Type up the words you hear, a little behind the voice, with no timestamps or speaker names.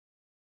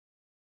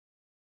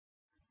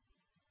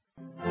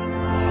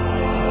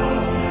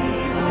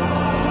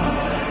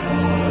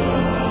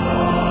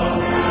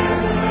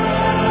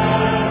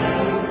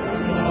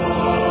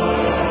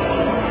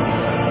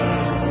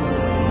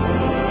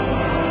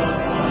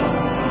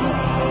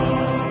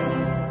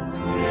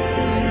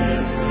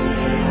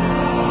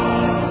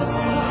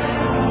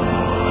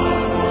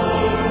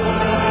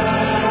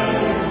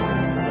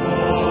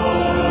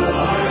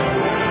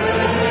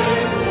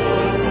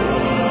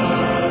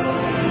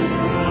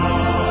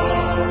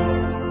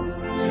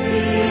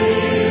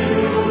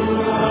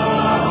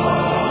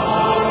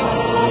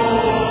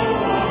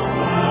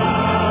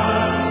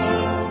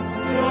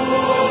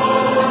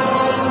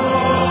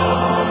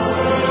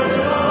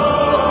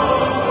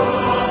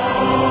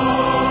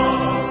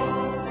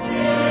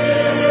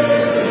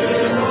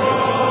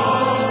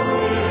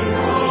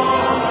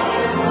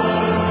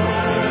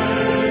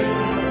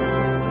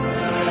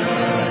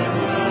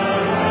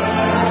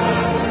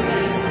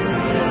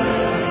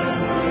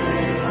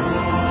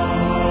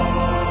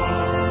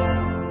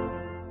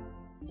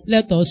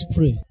Let us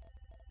pray.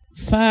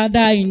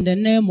 Father, in the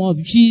name of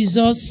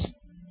Jesus,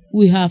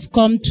 we have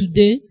come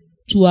today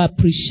to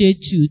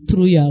appreciate you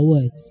through your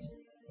words.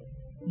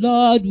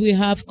 Lord, we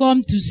have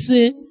come to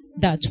say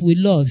that we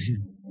love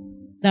you.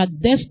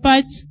 That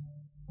despite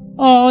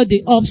all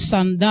the ups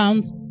and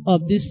downs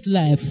of this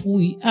life,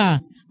 we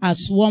are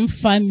as one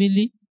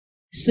family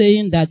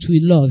saying that we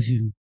love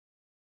you.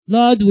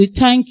 Lord, we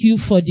thank you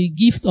for the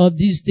gift of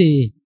this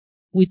day.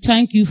 We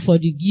thank you for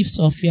the gifts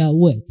of your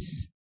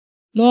words.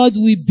 Lord,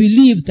 we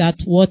believe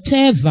that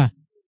whatever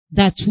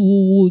that we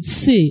would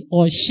say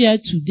or share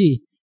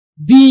today,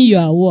 being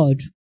your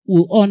word,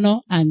 will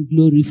honor and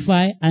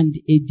glorify and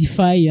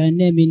edify your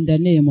name in the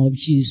name of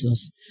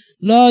Jesus.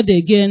 Lord,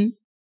 again,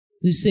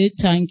 we say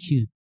thank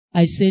you.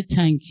 I say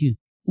thank you.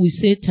 We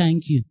say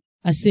thank you.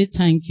 I say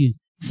thank you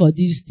for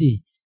this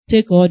day.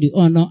 Take all the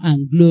honor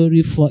and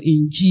glory, for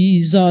in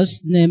Jesus'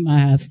 name I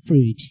have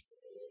prayed.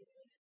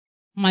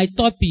 My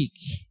topic,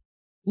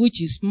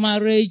 which is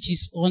marriage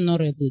is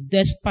honorable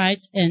despite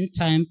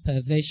end-time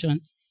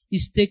perversion,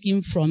 is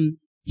taken from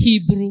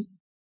Hebrew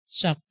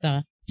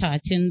chapter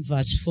 13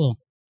 verse 4.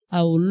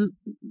 I would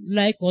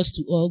like us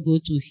to all go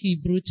to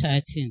Hebrew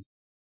 13.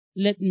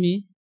 Let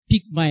me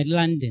pick my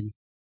landing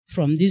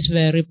from this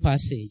very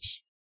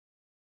passage,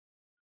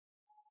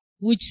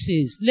 which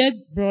says, let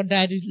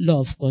brotherly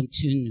love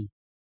continue.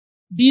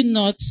 Be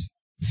not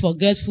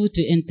forgetful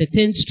to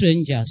entertain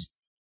strangers,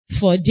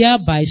 for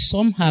thereby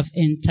some have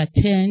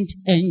entertained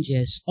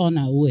angels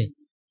unaware.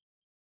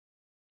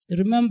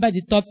 Remember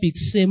the topic,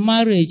 say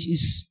marriage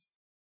is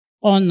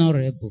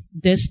honorable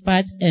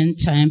despite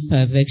end-time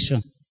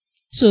perversion.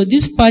 So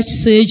this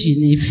passage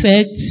in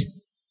effect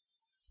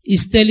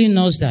is telling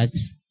us that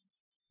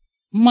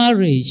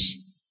marriage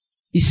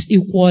is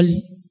equal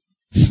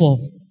for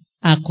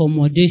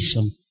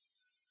accommodation.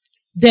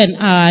 Then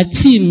our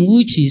theme,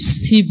 which is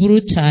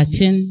Hebrew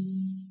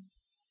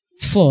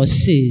 13:4,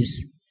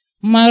 says,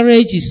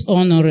 marriage is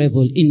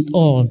honorable in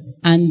all,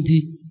 and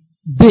the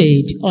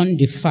bed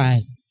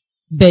undefiled.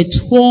 But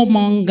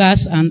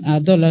whoremongers and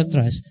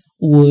idolaters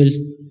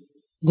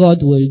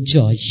God will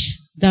judge.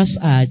 That's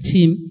our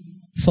theme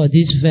for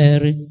this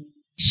very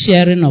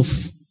sharing of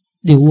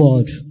the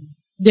word.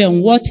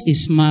 Then what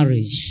is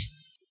marriage?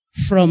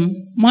 From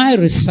my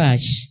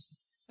research,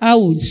 I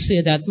would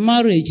say that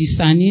marriage is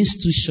an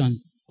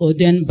institution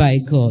ordained by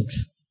God.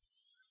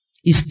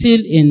 It's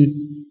still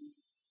in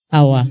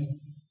our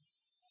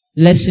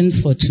lesson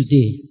for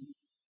today.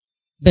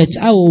 But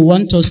I will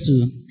want us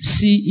to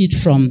see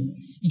it from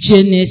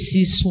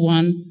Genesis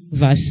 1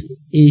 verse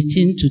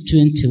 18 to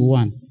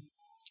 21.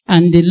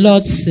 And the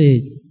Lord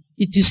said,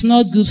 it is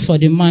not good for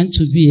the man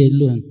to be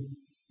alone.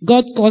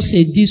 God caused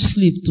a deep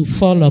sleep to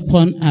fall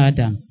upon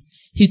Adam.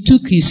 He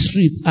took his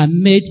rib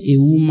and made a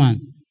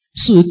woman.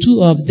 So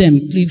two of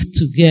them lived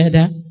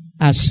together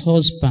as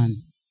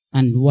husband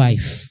and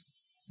wife.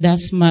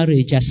 That's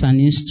marriage as an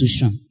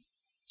institution.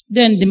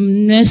 Then the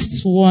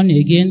next one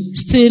again,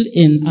 still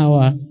in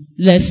our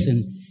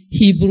lesson,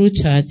 Hebrew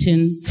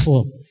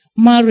 13:4.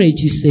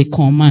 Marriage is a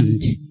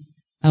command.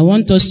 I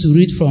want us to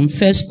read from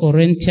 1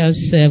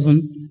 Corinthians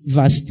 7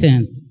 verse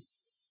 10.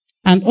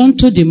 And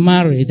unto the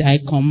married I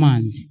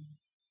command,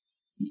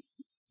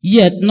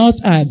 yet not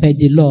I but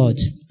the Lord,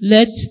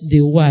 let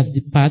the wife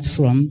depart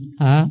from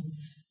her,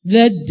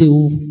 let the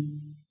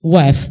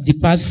wife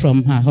depart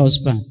from her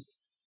husband.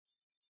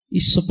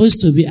 It's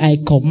supposed to be I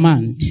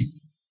command.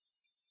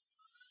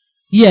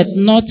 Yet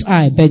not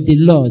I, but the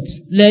Lord,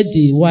 let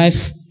the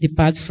wife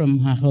depart from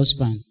her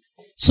husband.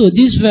 So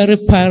this very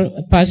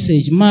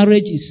passage,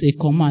 marriage is a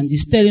command,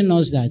 is telling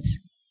us that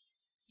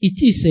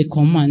it is a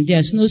command.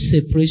 There's no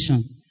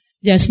separation.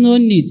 There's no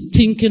need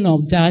thinking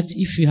of that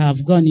if you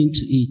have gone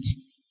into it.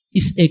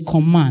 It's a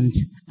command,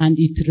 and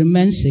it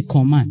remains a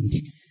command.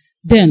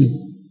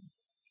 Then,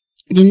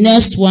 the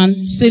next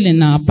one, still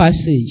in our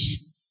passage,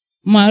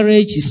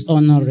 marriage is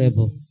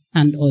honorable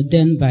and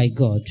ordained by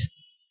God.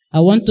 I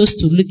want us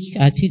to look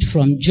at it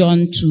from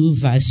John 2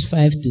 verse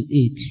 5 to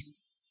 8.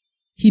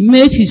 He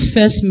made his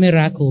first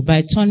miracle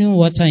by turning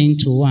water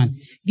into wine,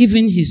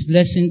 giving his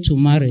blessing to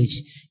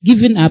marriage,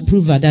 giving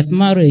approval that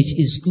marriage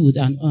is good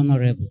and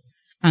honorable,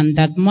 and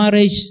that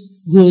marriage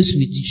goes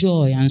with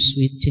joy and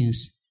sweet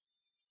things.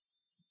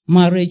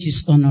 Marriage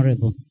is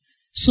honorable.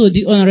 So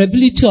the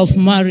honorability of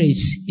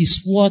marriage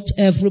is what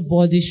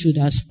everybody should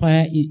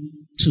aspire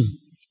to.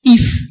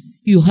 If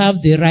you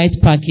have the right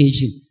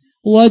packaging.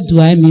 What do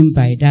I mean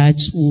by that?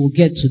 We'll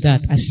get to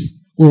that as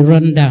we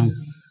run down.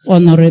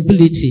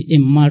 Honorability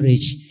in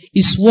marriage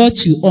is what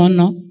you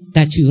honor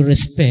that you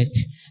respect,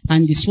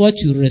 and is what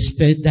you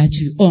respect that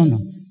you honor.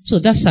 So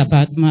that's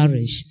about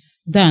marriage.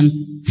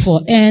 Then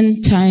for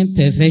end-time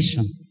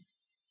perversion,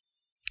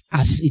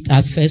 as it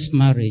affects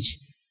marriage,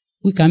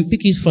 we can pick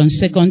it from 2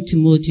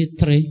 Timothy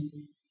 3,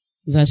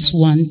 verse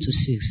 1 to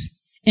 6.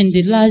 In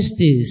the last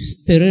days,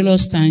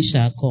 perilous times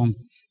shall come.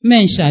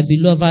 Men shall be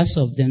lovers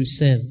of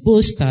themselves,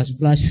 boasters,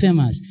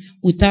 blasphemers,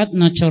 without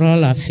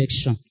natural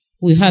affection.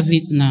 We have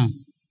it now.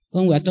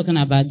 When we are talking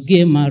about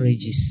gay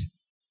marriages,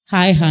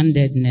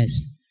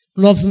 high-handedness,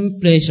 loving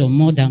pleasure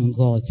more than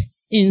God,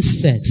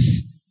 incest,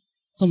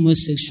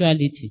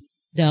 homosexuality,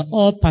 they are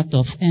all part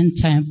of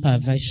end-time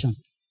perversion.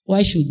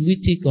 Why should we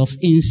think of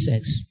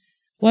incest?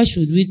 Why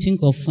should we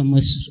think of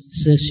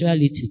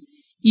homosexuality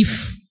if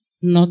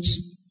not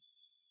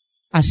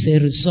as a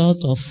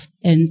result of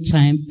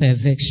end-time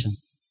perversion?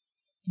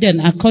 Then,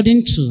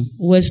 according to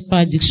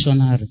Webster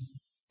Dictionary,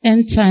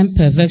 end-time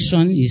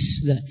perversion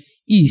is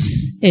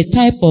a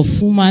type of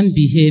human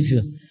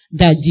behavior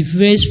that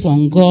deviates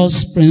from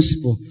God's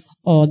principle,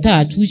 or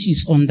that which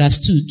is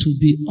understood to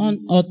be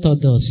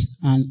unorthodox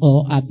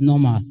or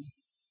abnormal.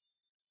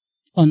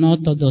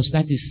 Unorthodox,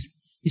 that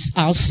is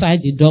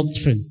outside the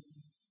doctrine.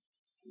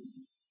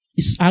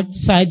 It's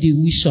outside the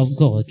wish of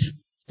God.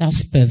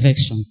 That's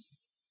perversion.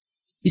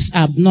 It's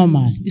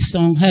abnormal. It's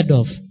unheard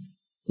of.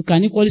 You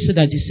can equally say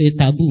that it's a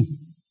taboo,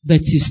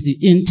 but it's the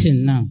in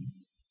thing now.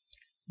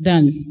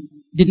 Then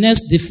the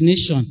next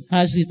definition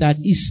has it that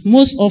it's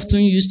most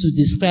often used to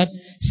describe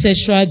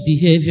sexual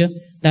behavior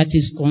that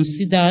is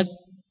considered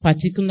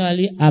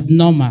particularly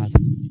abnormal,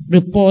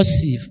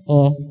 repulsive,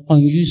 or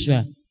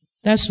unusual.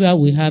 That's where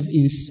we have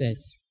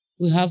incest.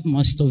 We have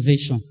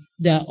masturbation.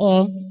 They are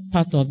all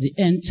part of the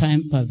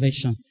end-time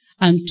perversion.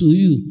 And to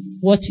you,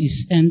 what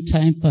is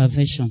end-time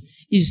perversion?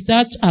 Is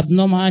that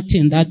abnormal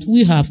thing that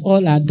we have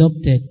all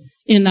adopted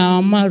in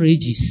our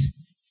marriages,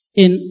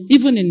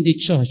 even in the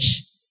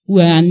church.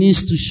 We are an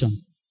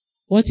institution.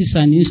 What is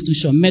an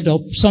institution? Made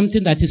up,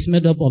 something that is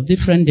made up of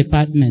different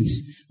departments.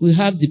 We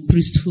have the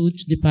priesthood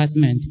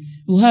department.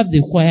 We have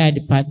the choir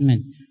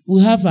department.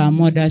 We have our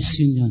mothers'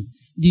 union,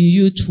 the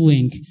youth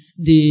wing,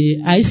 the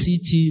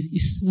ICT.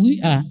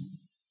 We are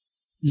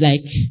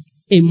like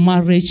a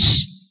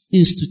marriage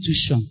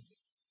institution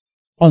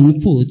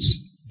on foot,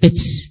 but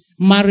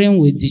marrying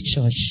with the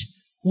church.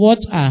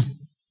 What are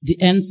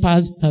the end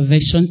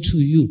perversion to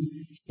you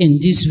in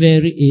this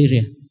very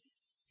area?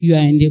 You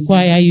are in the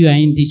choir, you are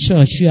in the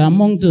church, you are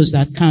among those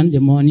that count the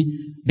money,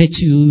 but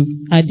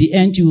you, at the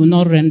end, you will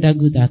not render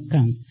good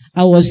account.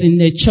 I was in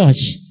a church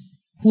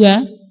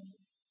where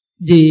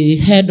the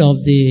head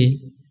of the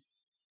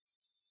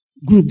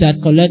group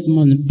that collect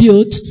money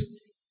built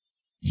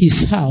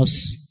his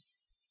house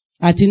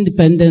at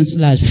Independence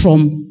Lodge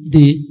from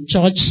the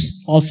church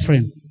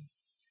offering.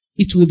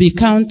 It will be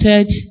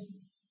counted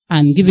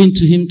and given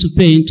to him to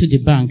pay into the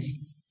bank.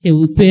 He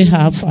will pay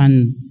half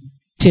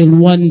until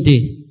one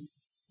day,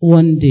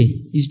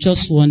 it's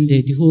just one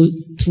day, the whole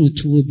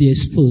truth will be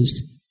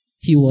exposed.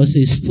 He was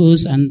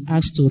exposed and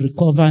asked to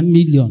recover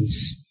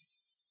millions.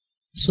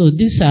 So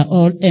these are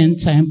all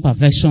end-time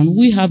perversion.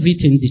 We have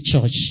it in the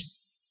church.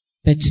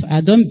 But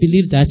I don't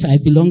believe that I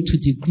belong to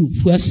the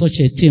group where such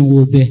a thing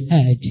will be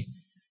heard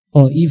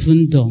or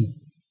even done.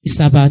 It's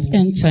about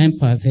end-time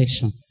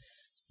perversion.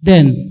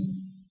 Then,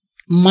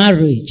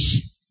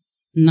 marriage.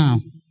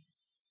 Now,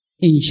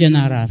 in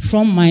general,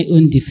 from my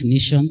own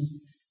definition,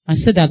 I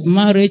said that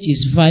marriage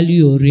is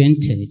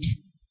value-oriented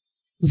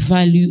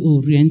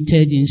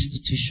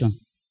institution.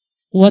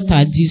 What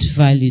are these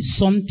values?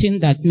 Something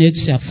that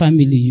makes your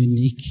family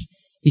unique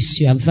is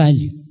your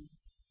value.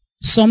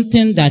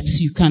 Something that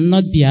you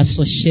cannot be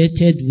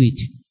associated with,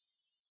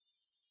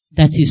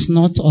 that is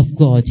not of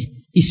God,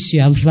 is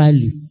your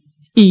value.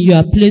 In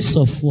your place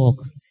of work,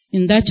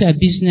 in that your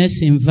business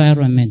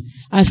environment,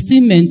 I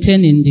still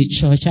maintain in the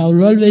church. I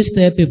will always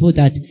tell people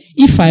that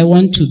if I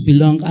want to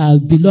belong, I'll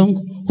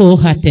belong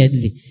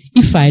wholeheartedly.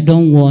 If I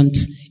don't want,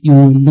 you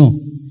will know.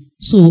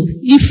 So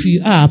if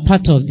you are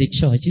part of the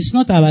church, it's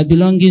not about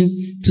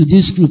belonging to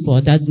this group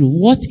or that group.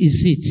 What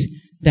is it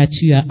that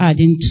you are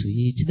adding to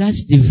it?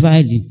 That's the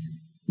value.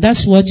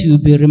 That's what you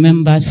will be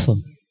remembered for.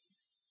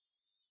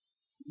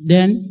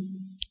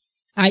 Then,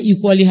 I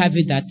equally have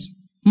it that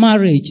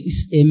marriage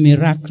is a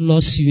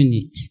miraculous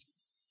unit.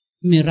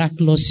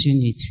 Miraculous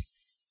unit.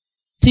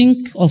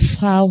 Think of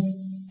how,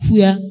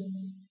 where,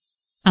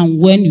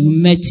 and when you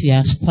met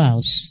your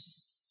spouse.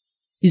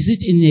 Is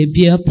it in a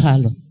beer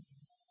parlor?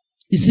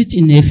 Is it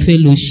in a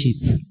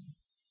fellowship?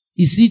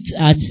 Is it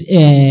at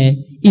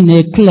in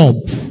a club?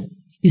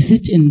 Is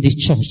it in the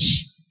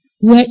church?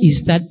 Where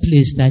is that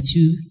place that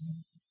you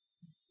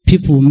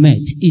people met?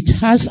 It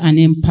has an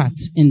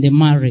impact in the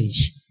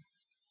marriage.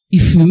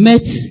 If you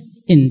met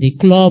in the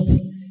club,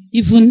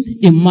 even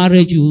in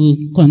marriage you will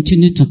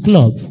continue to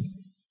club.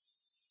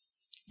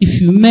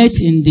 If you met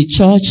in the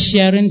church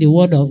sharing the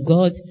word of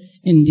God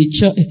in the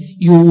church,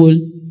 you will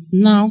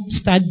now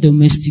start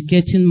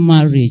domesticating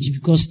marriage,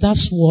 because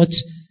that's what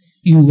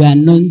you were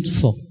known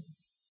for.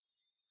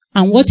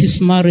 And what is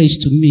marriage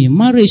to me?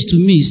 Marriage to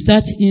me is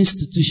that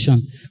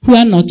institution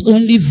where not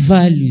only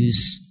values,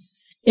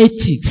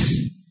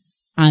 ethics,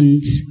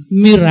 and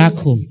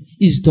miracle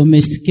is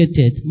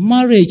domesticated.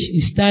 Marriage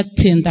is that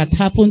thing that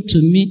happened to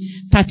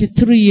me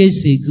 33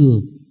 years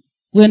ago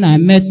when I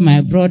met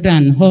my brother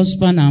and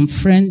husband and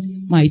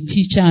friend, my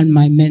teacher and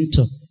my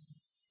mentor.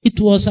 It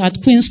was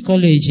at Queen's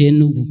College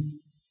in Honourable.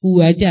 We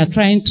were there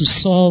trying to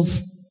solve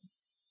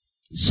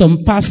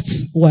some past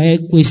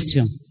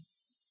question.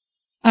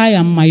 I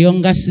and my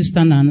younger sister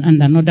and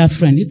another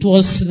friend. It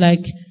was like,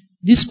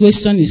 this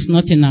question is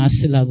not in our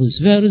syllabus.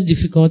 Very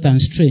difficult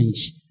and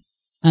strange.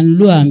 And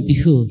lo and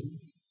behold,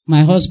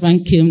 my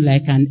husband came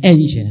like an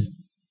angel.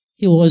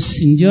 He was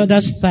in the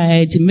other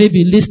side,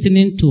 maybe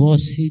listening to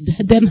us. He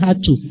then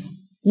had to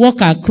walk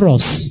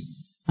across,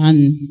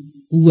 and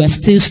we were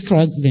still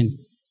struggling.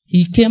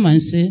 He came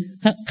and said,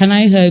 "Can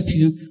I help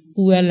you?"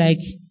 We were like,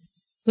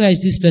 "Where is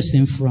this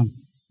person from?"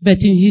 But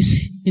in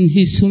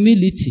his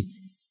humility,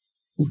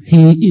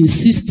 he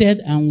insisted,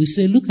 and we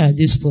said, "Look at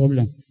this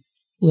problem.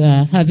 We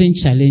are having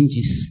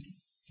challenges."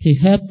 He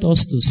helped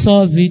us to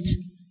solve it,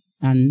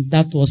 and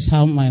that was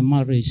how my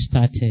marriage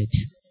started.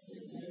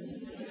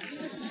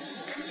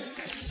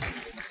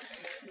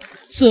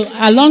 So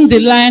along the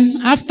line,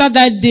 after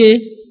that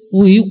day,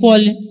 we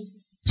equally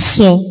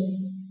saw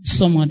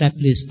some other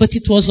place. But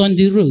it was on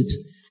the road.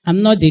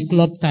 I'm not the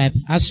club type.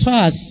 As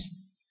far as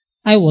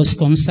I was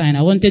concerned,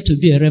 I wanted to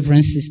be a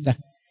reverend sister.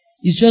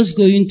 It's just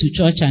going to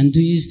church and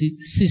doing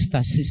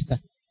sister.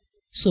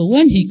 So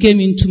when he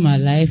came into my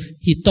life,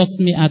 he talked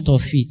me out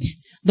of it.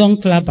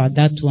 Don't clap at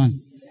that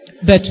one.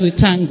 But we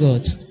thank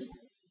God.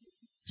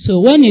 So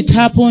when it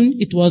happened,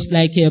 it was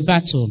like a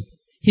battle.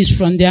 He's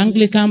from the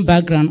Anglican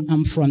background,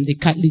 I'm from the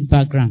Catholic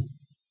background,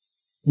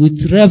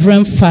 with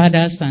reverend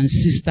fathers and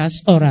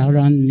sisters all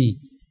around me.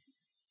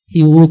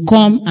 He will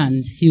come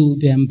and he will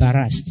be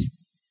embarrassed.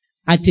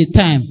 At a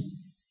time,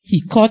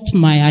 he caught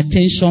my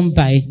attention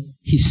by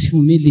his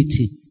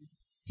humility.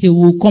 He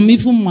will come,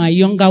 even my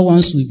younger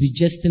ones will be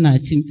jesting at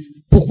him.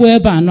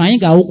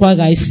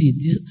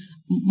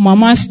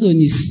 Mama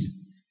Stone is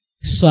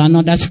for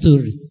another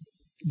story.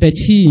 But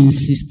he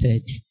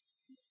insisted.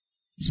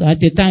 So at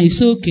the time,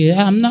 it's okay.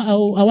 I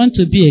want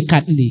to be a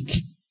Catholic.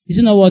 Is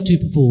it not what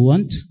people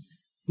want?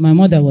 My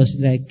mother was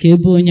like,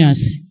 Kebonyas.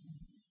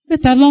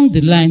 But along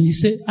the line, he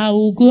said, I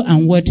will go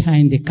and wed her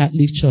in the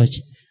Catholic Church.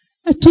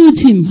 I told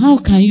him, how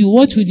can you?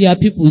 What will their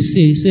people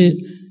say? He said,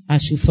 I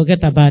should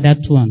forget about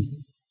that one.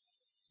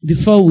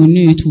 Before we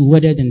knew it, we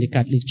wedded in the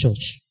Catholic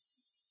Church.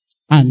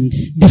 And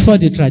before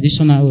the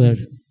traditional wed.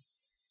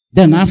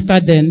 Then after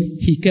then,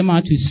 he came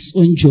out with his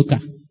own joker.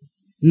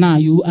 Now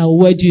I will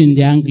wed you in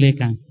the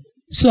Anglican.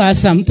 So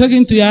as I'm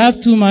talking to you, I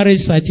have 2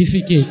 marriage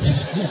certificates.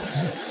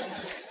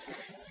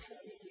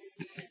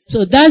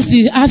 So that's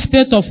the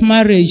aspect of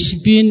marriage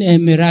being a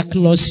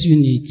miraculous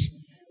unit.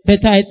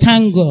 But I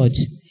thank God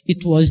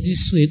it was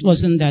this way. It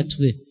wasn't that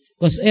way.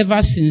 Because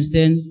ever since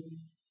then,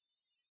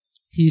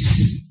 he's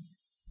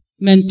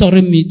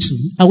mentoring me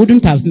too. I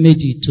wouldn't have made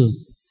it too.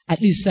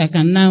 At least I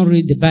can now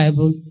read the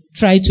Bible,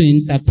 try to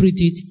interpret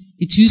it.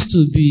 It used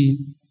to be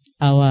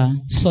our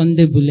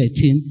Sunday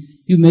bulletin.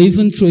 You may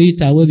even throw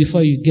it away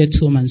before you get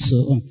home and so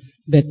on.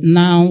 But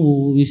now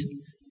we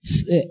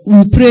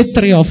pray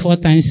 3 or 4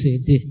 times a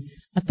day.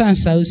 At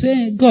times I will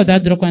say, God, I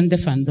drop on the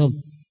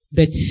fandom.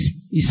 But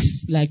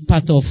it's like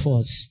part of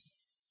us.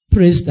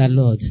 Praise the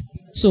Lord.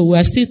 So we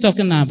are still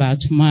talking about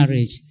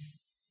marriage.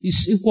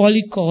 It's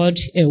equally called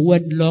a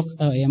wedlock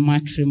or a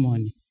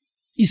matrimony.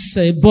 It's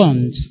a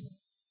bond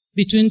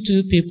between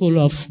 2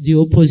 people of the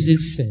opposite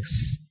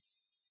sex.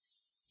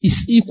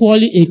 It's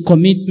equally a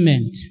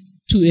commitment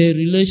to a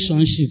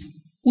relationship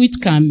which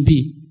can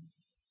be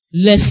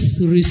less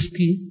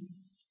risky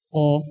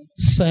or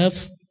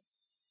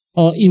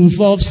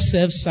involves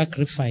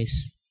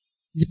self-sacrifice.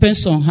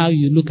 Depends on how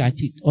you look at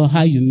it or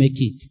how you make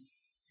it.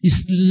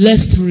 It's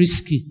less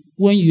risky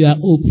when you are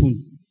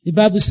open. The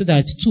Bible says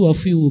that 2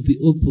 of you will be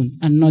open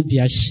and not be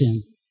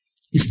ashamed.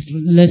 It's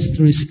less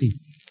risky.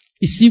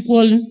 It's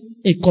equally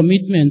a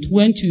commitment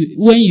when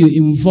you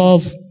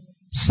involve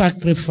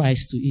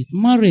sacrifice to it.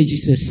 Marriage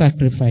is a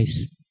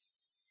sacrifice.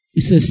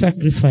 It's a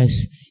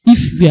sacrifice.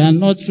 If we are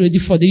not ready,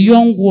 for the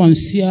young ones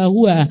here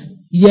who are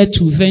yet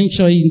to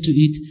venture into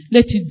it,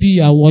 let it be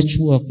your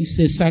watchwork. It's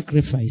a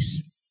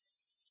sacrifice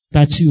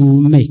that you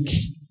will make.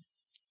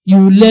 You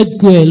will let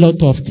go a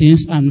lot of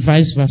things and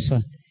vice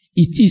versa.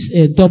 It is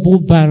a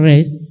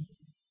double-barrel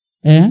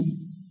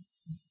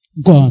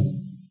gun.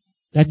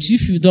 That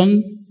if you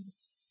don't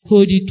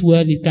hold it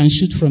well, it can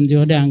shoot from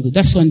the other angle.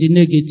 That's on the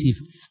negative.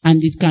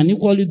 and it can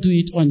equally do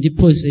it on the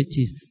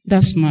positive.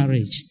 That's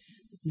marriage.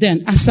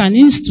 Then, as an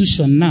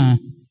institution now,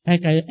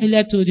 like I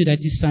earlier told you that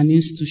it's an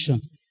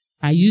institution.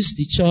 I use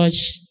the church.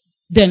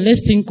 Then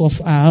let's think of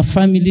our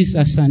families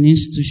as an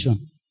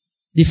institution.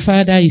 The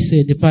father is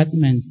a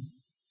department.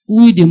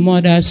 We, the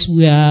mothers,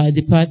 we are a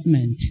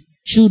department.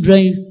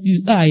 Children,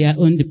 you are your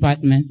own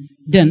department.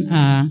 Then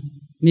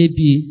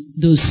maybe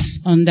those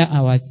under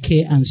our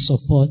care and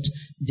support,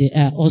 they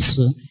are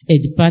also a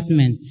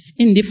department.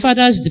 In the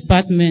father's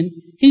department,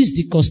 he's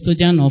the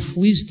custodian of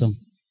wisdom.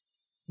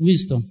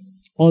 Wisdom.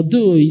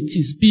 Although it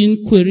is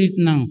being queried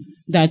now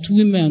that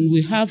women,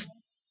 we have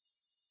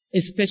a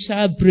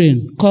special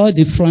brain called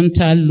the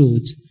frontal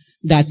lobe,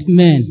 that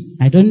men,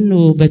 I don't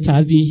know, but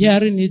I've been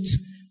hearing it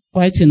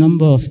quite a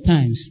number of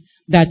times,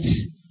 that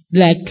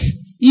like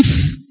if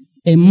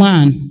a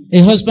man,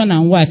 a husband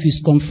and wife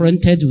is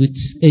confronted with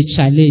a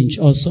challenge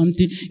or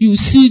something, you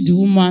see the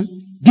woman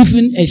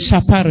giving a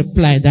sharper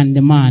reply than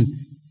the man.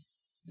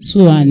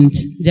 So, and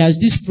there's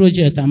this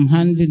project I'm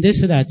handling, they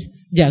say that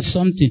there's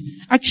something.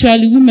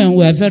 Actually, women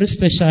were very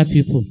special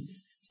people.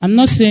 I'm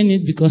not saying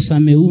it because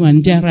I'm a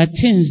woman. There are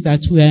things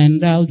that we are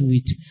endowed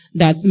with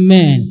that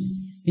men,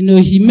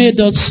 he made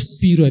us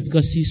superior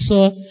because he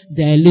saw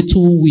they're a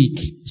little weak.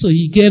 So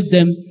he gave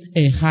them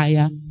a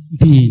higher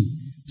being.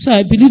 So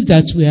I believe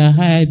that we are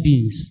higher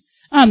beings.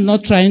 I'm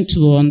not trying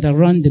to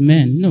underrun the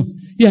men. No,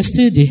 you are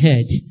still the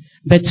head.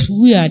 But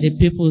we are the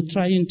people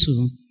trying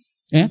to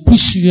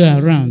push you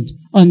around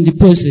on the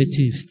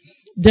positive.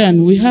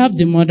 Then we have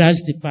the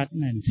mother's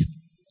department.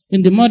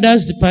 In the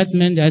mother's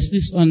department, there's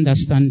this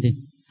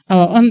understanding.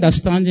 Our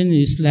understanding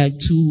is like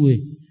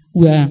two-way.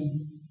 We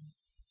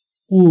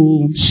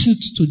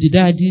shoot to the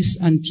daddies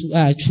and to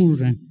our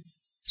children.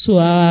 So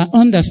our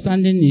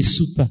understanding is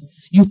super.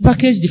 You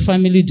package the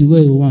family the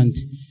way you want.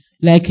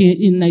 Like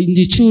in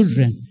the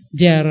children,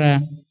 there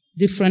are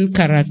different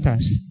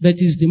characters. But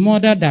it's the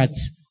mother that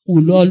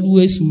will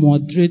always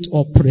moderate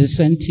or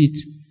present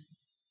it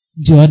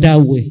the other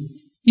way.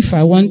 If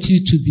I want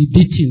you to be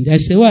beaten, I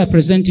say, I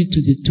present it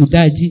to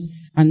daddy,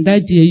 and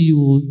that day you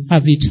will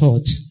have it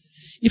hot.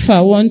 If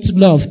I want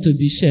love to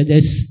be shared,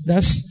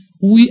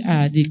 we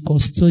are the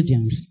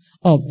custodians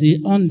of the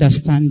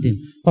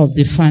understanding of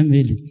the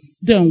family.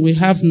 Then we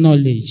have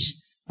knowledge.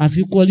 I've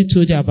equally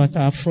told you about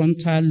our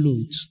frontal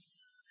lobe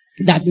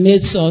that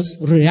makes us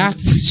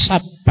react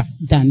sharper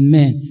than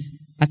men.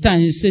 At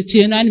times you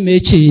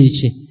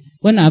say,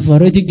 when I've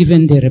already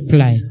given the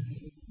reply.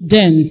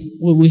 Then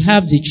we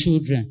have the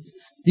children.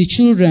 The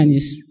children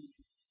is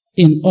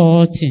in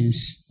all things,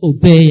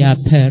 obey your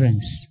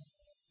parents.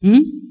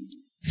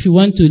 If you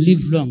want to live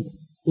long,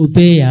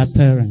 obey your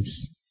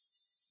parents.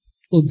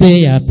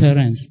 Obey your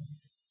parents.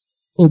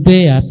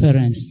 Obey your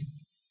parents.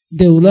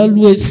 They will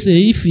always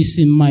say, if it's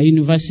in my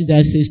university,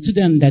 there's a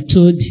student that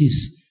told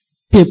his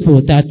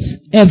people that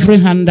every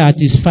handout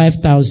is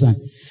 5,000.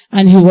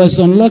 And he was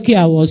unlucky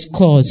I was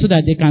called so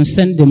that they can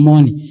send the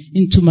money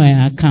into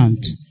my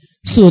account.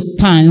 So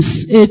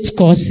times 8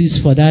 courses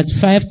for that,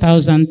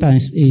 5,000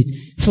 times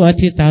 8,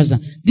 40,000.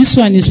 This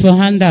one is for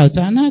handout.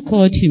 And I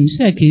called him,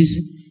 said,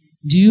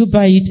 do you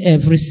buy it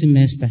every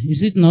semester?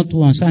 Is it not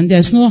once? And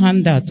there's no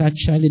handout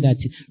actually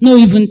no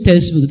even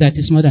textbook that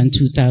is more than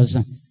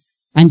 2,000.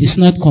 And it's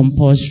not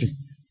compulsory.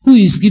 Who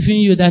is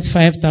giving you that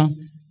 5,000?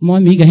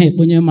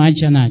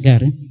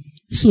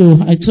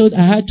 So I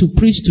had to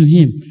preach to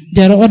him.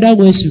 There are other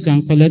ways you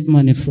can collect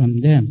money from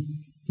them.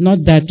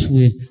 Not that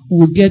way.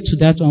 We'll get to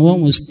that one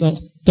when we start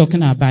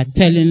talking about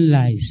telling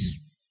lies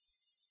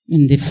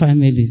in the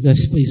family.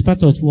 It's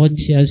part of what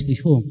tears the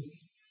home.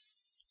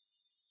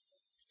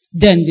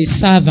 Then the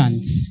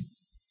servants.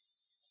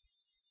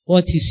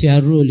 What is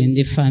your role in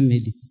the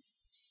family?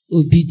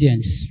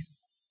 Obedience.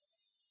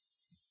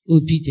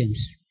 Obedience.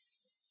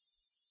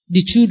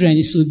 The children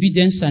is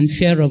obedience and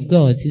fear of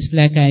God. It's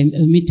like I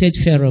omitted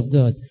fear of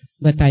God,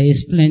 but I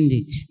explained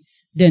it.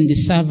 Then the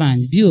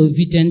servants, be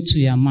obedient to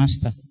your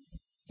master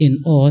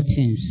in all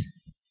things.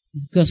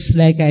 Because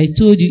like I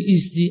told you,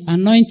 it's the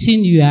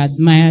anointing you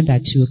admire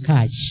that you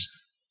catch.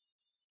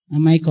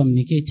 Am I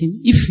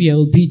communicating? If you are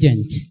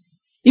obedient,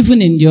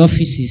 even in the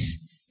offices,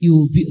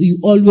 you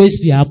always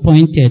be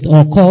appointed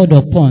or called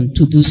upon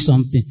to do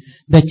something.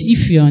 But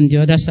if you're on the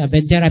other side,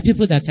 but there are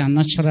people that are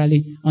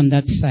naturally on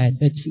that side.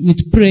 But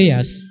with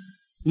prayers,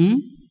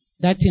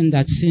 that thing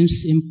that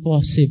seems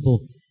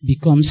impossible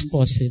becomes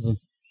possible.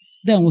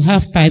 Then we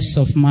have types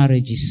of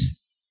marriages.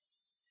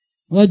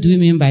 What do we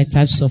mean by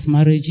types of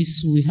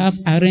marriages? We have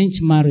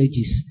arranged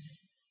marriages.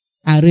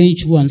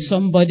 Arranged one,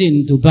 somebody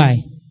in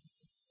Dubai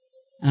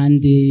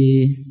and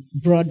the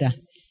brother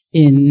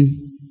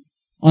in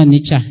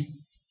Onitsha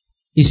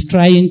is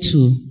trying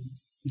to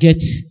get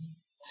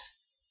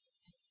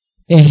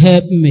a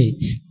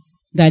helpmate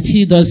that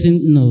he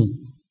doesn't know.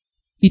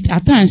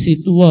 At times it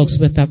works,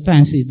 but at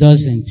times it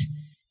doesn't.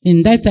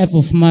 In that type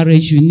of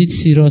marriage, you need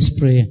serious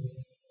prayer.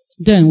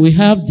 Then we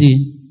have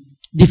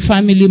the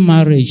family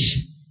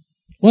marriage.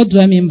 What do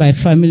I mean by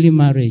family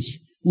marriage?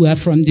 We are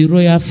from the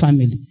royal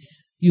family.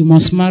 You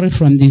must marry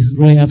from the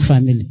royal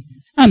family.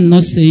 I'm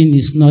not saying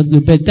it's not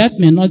good, but that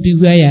may not be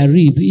where your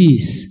rib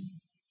is.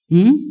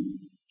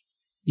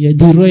 You're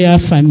the royal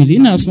family.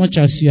 In as much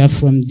as you are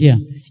from there,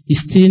 it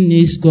still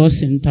needs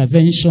God's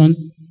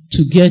intervention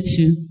to get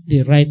you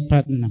the right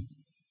partner.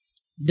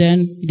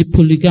 Then the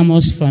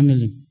polygamous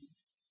family.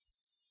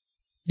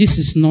 This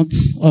is not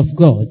of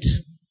God.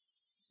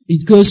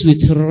 It goes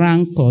with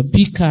rancor,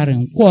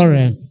 bickering,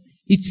 quarrel.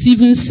 It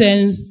even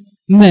sends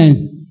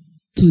men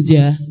to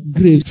their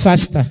grave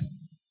faster.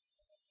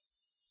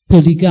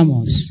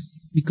 Polygamous.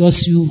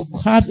 Because you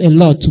have a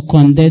lot to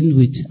contend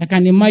with. I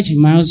can imagine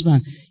my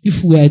husband,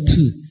 if we are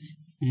two,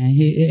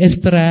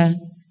 extra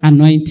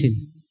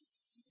anointing.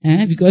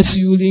 Because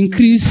you will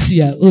increase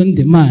your own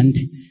demand.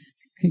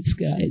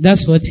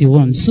 That's what he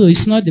wants. So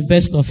it's not the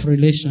best of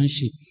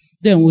relationship.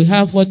 Then we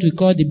have what we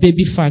call the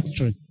baby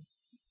factory,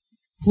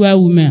 where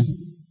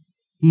women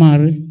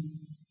marry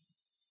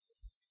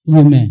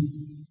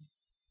women.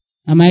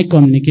 Am I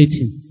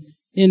communicating?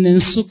 In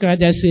Nsukka,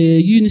 there's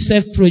a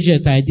UNICEF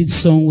project I did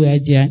somewhere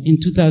there in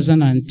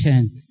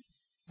 2010.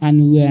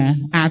 And we're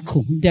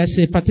ACO. There's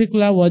a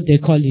particular word they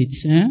call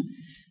it,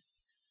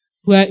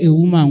 where a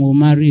woman will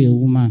marry a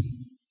woman.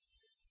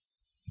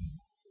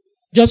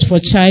 Just for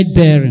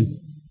childbearing.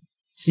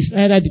 It's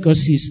either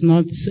because he's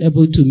not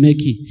able to make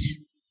it,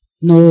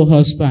 no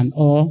husband,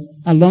 or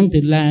along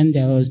the line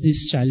there was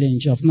this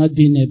challenge of not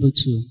being able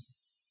to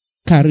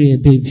carry a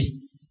baby.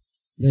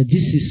 But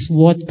this is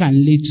what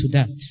can lead to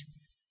that.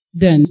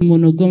 Then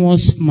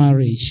monogamous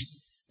marriage.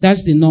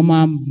 That's the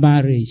normal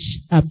marriage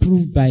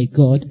approved by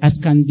God, as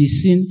can be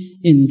seen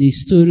in the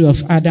story of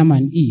Adam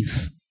and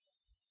Eve.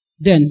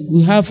 Then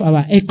we have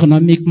our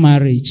economic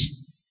marriage.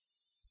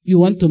 You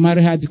want to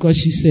marry her because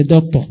she's a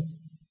doctor.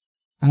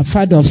 I've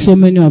heard of so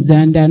many of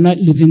them, they are not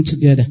living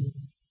together.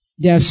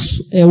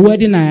 There's a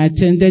wedding I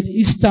attended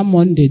Easter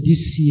Monday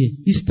this year.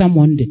 Easter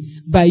Monday.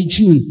 By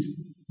June,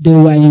 they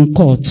were in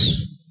court.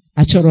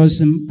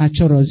 Achorism.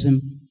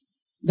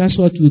 That's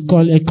what we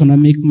call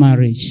economic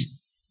marriage.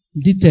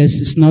 Details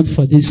is not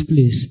for this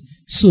place.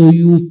 So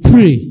you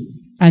pray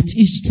at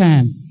each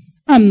time.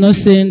 I'm not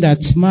saying that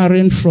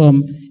marrying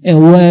from a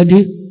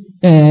wealthy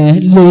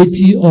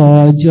lady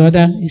or the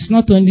other. It's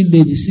not only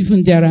ladies.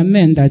 Even there are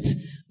men that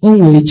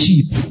own a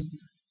jeep.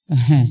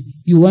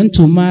 You want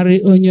to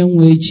marry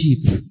onye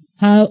jeep.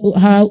 How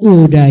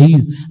old are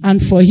you?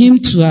 And for him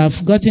to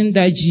have gotten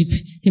that jeep,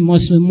 he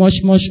must be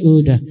much, much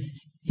older.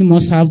 He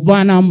must have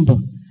one number.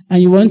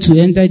 And you want to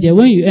enter there.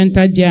 When you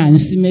enter there and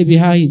see maybe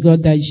how he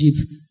got that jeep,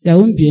 there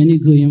won't be any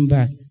going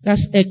back.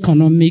 That's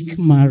economic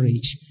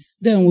marriage.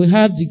 Then we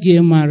have the gay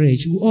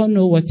marriage. We all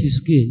know what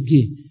is gay.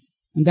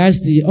 And that's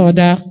the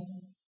order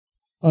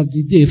of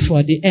the day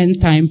for the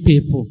end time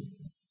people.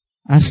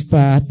 As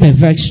per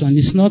Perversion,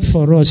 it's not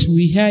for us.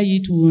 We hear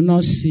it, we will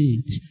not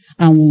see it,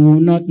 and we will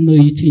not know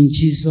it in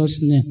Jesus'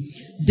 name.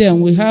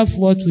 Then we have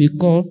what we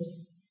call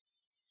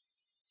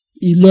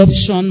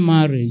eloption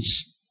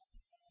marriage.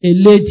 A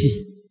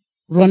lady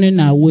running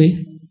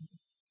away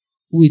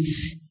with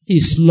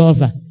his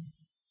lover,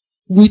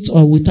 with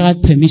or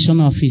without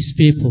permission of his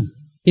people.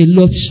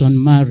 Eloption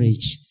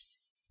marriage.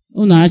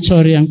 Like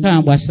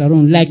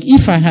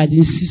if I had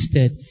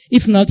insisted,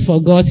 if not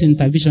for God's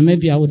intervention,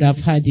 maybe I would have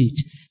had it.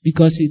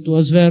 Because it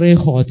was very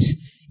hot.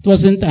 It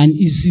wasn't an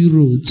easy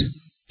road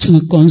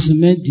to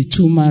consummate the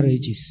two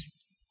marriages.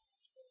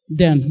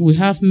 Then we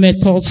have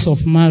methods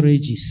of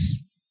marriages.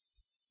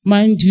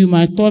 Mind you,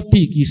 my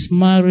topic is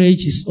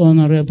marriage is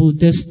honorable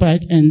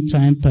despite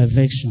end-time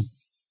perversion.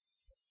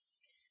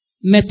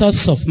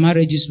 Methods of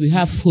marriages, we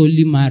have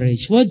holy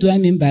marriage. What do I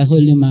mean by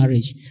holy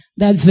marriage?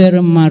 That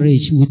very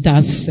marriage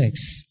without sex.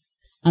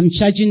 I'm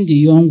charging the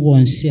young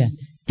ones here.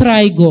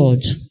 Try God.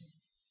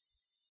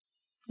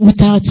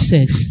 Without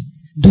sex,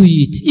 do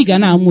it.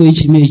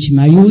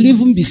 You will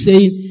even be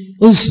saying,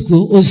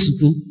 Osugo.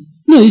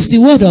 No, it's the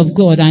word of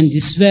God and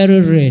it's very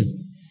real.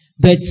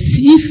 But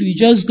if you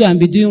just go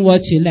and be doing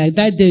what you like,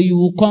 that day you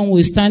will come,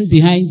 will stand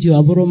behind you,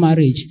 aboro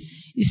marriage.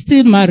 It's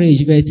still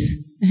marriage, but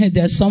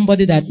there's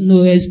somebody that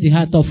knows the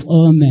heart of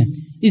all men,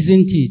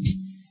 isn't it?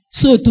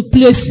 So to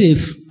play safe,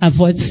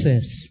 avoid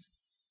sex.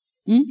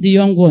 The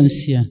young ones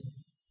here,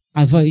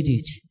 avoid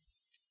it.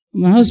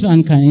 My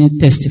husband can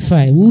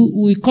testify.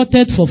 We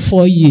courted for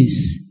 4 years.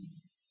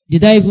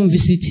 Did I even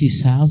visit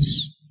his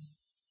house?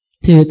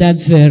 Till that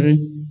very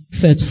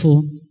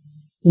faithful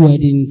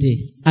wedding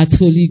day at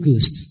Holy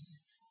Ghost.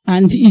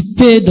 And it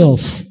paid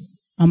off.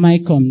 Am I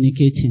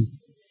communicating?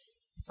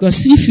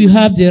 Because if you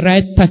have the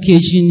right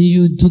packaging,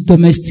 you do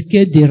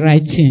domesticate the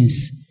right things.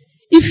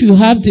 If you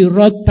have the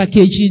wrong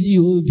packaging,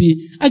 you will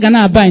be, but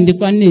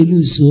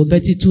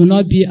it will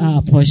not be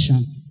our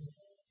portion.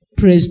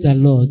 Praise the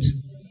Lord.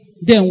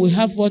 Then we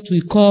have what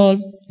we call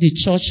the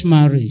church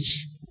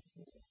marriage.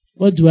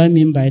 What do I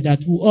mean by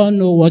that? We all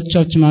know what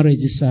church marriage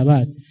is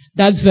about.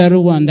 That very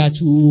one that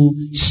we will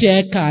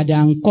share card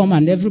and come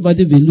and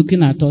everybody will be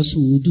looking at us,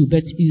 we will do.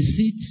 But is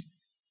it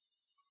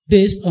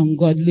based on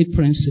godly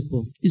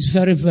principle? It's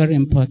very, very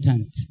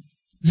important.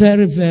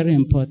 Very, very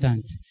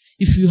important.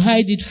 If you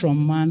hide it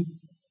from man,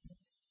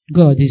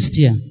 God is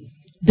there.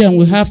 Then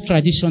we have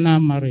traditional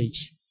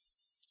marriage.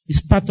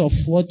 It's part of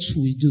what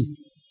we do.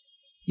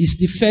 It's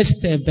the first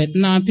step, but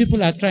now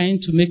people are trying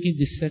to make it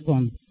the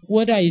second.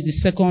 Whether it's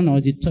the second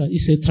or the third,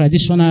 it's a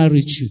traditional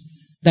ritual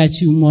that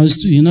you must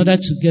do in order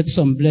to get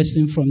some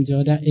blessing from the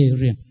other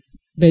area.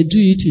 But do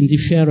it in the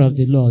fear of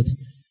the Lord.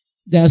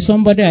 There's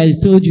somebody I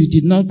told you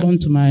did not come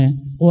to my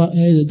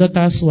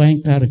daughter's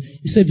wine carry.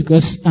 He said,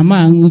 because I'm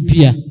a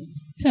beer.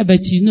 I said, but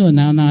you know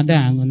now.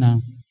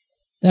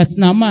 That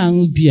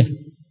Nama beer.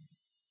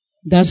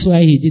 That's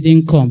why he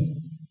didn't come.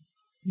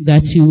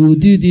 That he will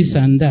do this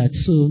and that.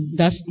 So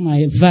that's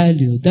my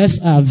value. That's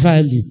our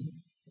value.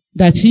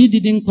 That he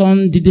didn't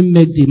come, didn't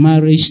make the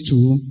marriage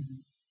too.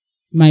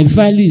 My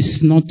value is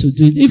not to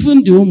do it.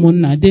 Even the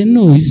woman now, they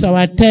know it's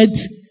our third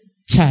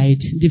child.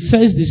 The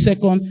first, the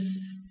second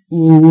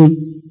will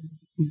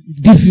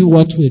give you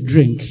what we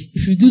drink.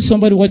 If you do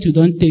somebody what you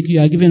don't take,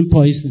 you are given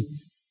poison.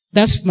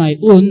 That's my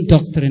own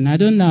doctrine. I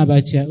don't know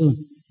about your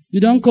own.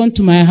 You don't come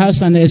to my house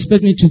and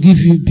expect me to give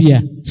you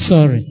beer.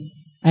 Sorry.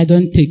 I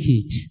don't take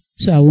it.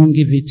 So I won't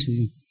give it to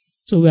you.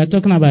 So we are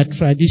talking about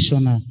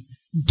traditional.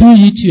 Do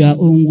it your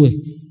own way.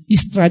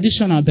 It's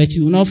traditional, but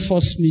you will not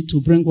force me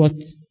to bring what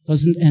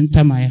doesn't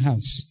enter my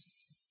house.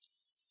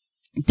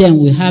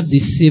 Then we have the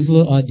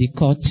civil or the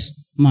court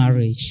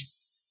marriage,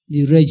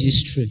 the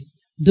registry.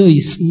 Though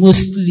it's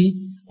mostly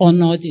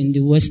honored in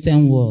the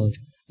Western world,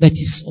 but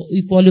it's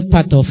equally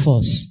part of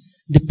us,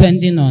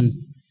 depending on,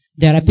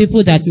 there are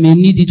people that may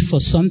need it for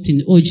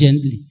something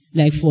urgently,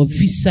 like for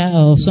visa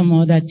or some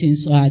other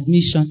things or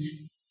admission.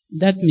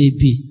 That may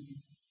be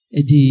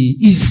the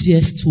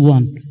easiest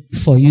one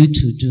for you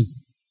to do.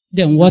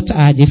 Then what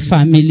are the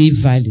family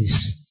values?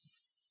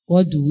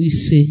 What do we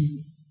say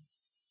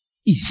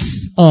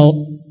is or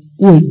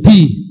will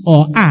be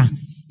or are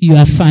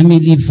your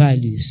family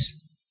values?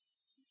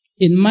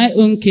 In my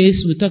own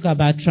case, we talk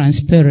about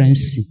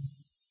transparency.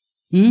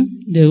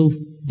 They will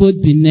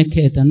both be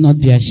naked and not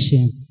be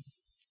ashamed.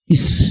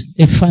 It's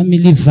a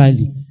family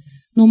value.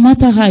 No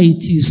matter how it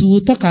is, we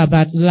will talk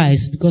about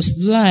lies, because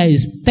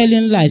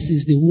telling lies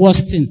is the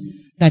worst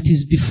thing that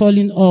is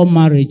befalling all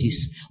marriages.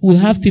 We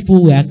have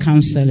people we are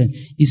counseling.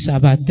 It's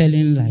about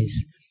telling lies.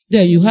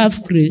 Then you have,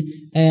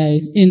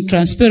 in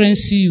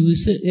transparency,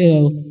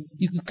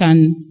 you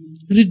can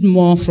read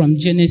more from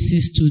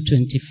Genesis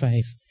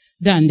 2:25.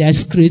 Then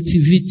there's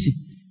creativity.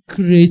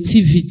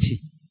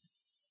 Creativity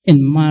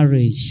in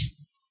marriage.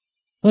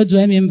 What do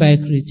I mean by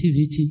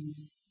creativity?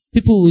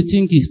 People will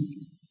think it's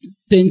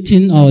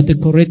painting or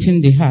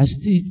decorating the house.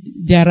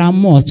 There are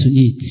more to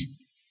it.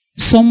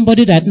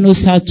 Somebody that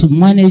knows how to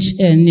manage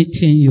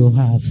anything you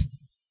have.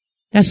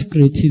 That's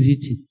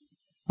creativity.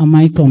 Am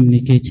I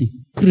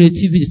communicating?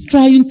 Creativity.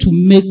 Trying to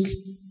make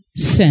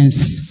sense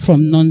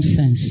from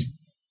nonsense.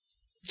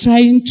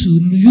 Trying to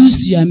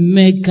use your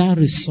mega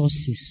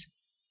resources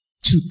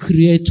to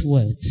create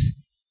wealth.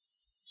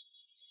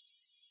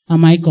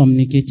 Am I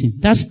communicating?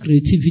 That's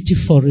creativity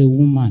for a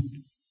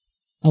woman.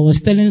 I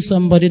was telling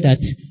somebody that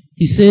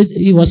he said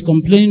he was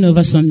complaining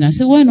over something. I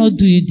said, why not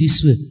do it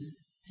this way?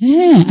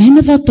 I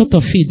never thought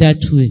of it that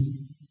way.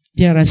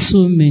 There are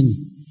so many.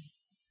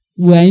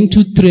 We are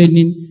into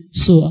training,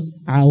 so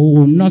I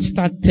will not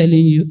start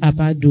telling you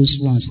about those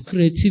ones.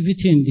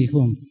 Creativity in the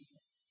home.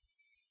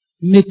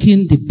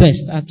 Making the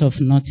best out of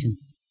nothing.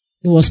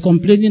 He was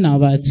complaining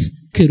about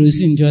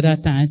kerosene the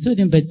other time. I told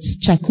him, but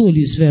charcoal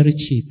is very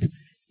cheap.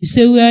 He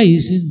said, where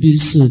is it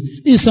being sold?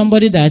 This is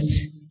somebody that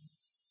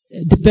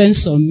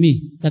depends on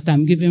me, that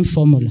I'm giving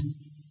formula.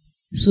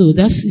 So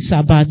it's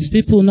about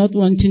people not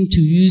wanting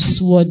to use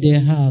what they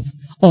have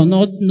or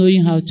not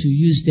knowing how to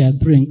use their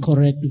brain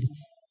correctly.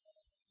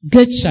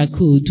 Get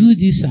charcoal, do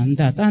this and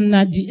that. And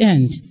at the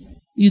end,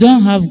 you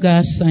don't have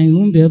gas and you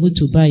won't be able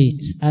to buy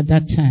it at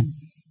that time.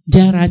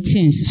 There are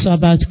things. It's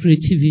about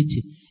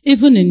creativity.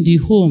 Even in the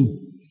home,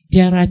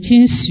 there are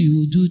things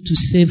you do to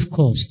save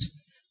cost.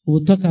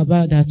 We'll talk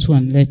about that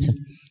one later.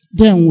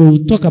 Then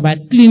we'll talk about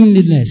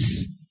cleanliness.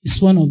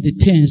 It's one of the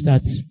things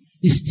that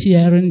is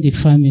tearing the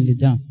family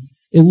down.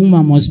 A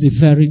woman must be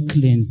very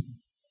clean,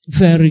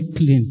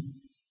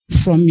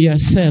 from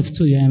yourself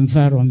to your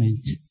environment.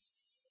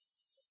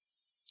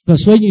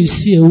 Because when you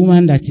see a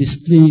woman that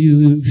is clean,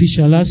 you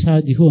visualize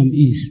how the home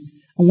is.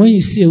 And when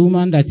you see a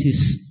woman that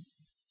is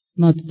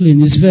not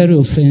clean, it's very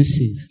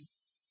offensive.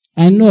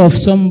 I know of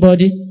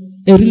somebody,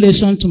 a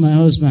relation to my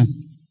husband.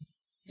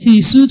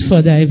 He sued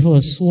for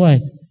divorce. Why?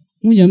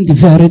 I'm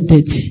very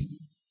dirty.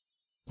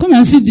 Come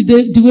and see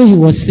the way he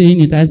was saying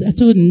it. I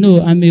told him,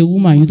 no, I'm a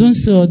woman. You don't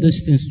say all those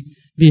things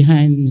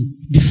behind me,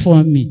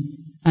 before me.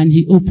 And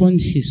he opened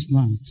his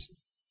mouth.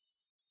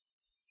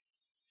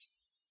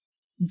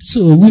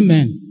 So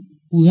women,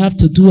 we have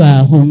to do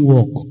our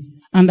homework.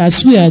 And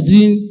as we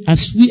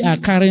are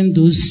carrying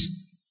those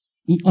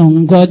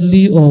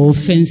ungodly or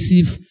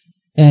offensive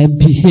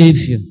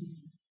behavior,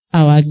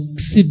 our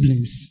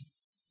siblings,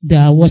 they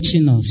are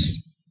watching us.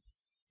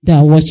 They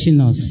are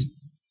watching us.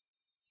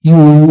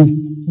 You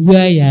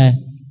wear your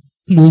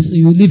clothes,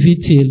 you leave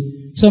it till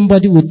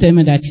somebody will tell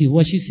me that he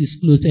washes his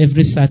clothes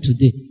every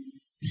Saturday.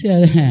 Say,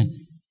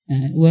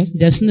 Well,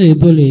 there's no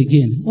Ebola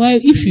again. Why,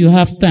 if you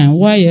have time,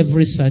 why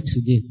every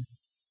Saturday?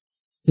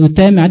 You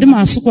tell me,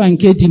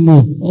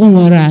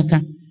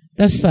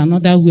 that's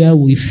another where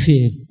we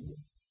fail.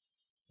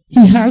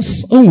 He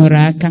has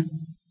onwaraka,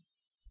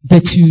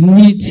 but you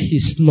need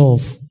his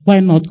love. Why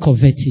not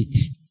covet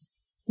it?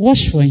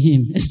 Wash for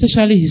him,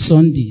 especially his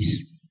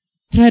Sundays.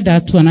 Try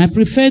that one. I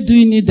prefer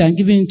doing it than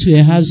giving it to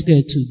a house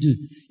girl to do.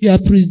 You are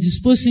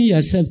predisposing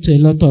yourself to a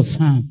lot of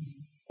harm.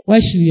 Why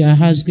should your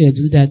house girl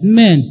do that?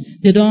 Men,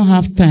 they don't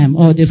have time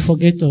or they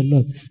forget a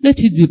lot. Let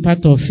it be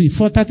part of it.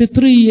 For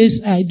 33 years,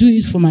 I do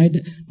it for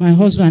my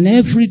husband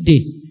every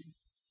day.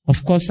 Of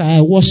course,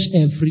 I wash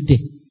every day.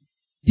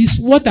 This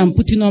what I'm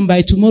putting on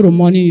by tomorrow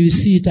morning, you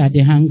see it at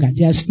the hanger.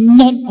 There's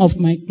none of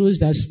my clothes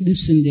that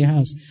sleeps in the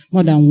house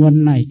more than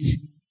one night.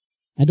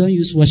 I don't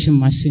use washing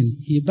machine.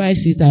 He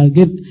buys it,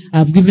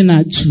 I've given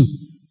her 2.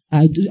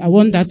 I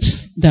want that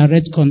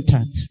direct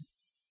contact.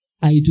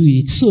 I do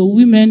it. So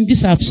women,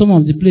 these are some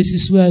of the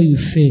places where you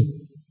fail.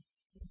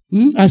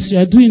 As you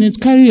are doing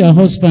it, carry your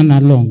husband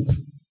along.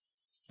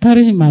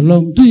 Carry him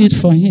along. Do it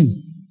for him.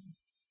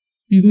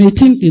 You may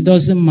think it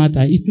doesn't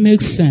matter. It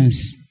makes sense.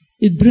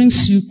 It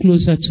brings you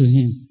closer to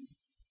him.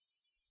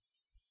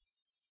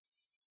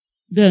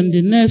 Then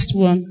the next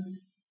one,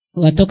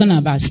 we're talking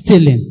about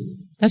stealing.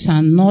 That's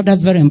another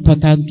very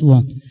important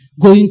one.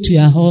 Going to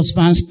your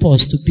husband's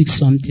purse to pick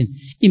something.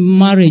 In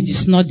marriage,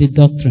 it's not the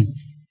doctrine.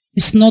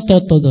 It's not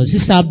orthodox.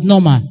 It's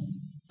abnormal.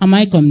 Am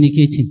I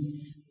communicating?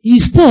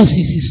 His purse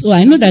is his own.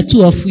 I know that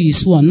 2 of you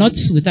is one, not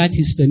without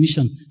his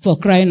permission, for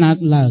crying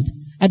out loud.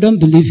 I don't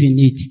believe in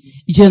it.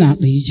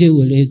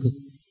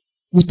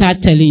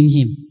 Without telling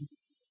him.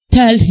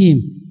 Tell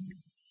him.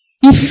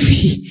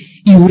 If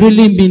you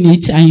really mean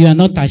it and you are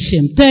not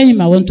ashamed, tell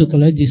him I want to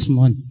collect this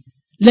money.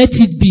 Let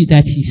it be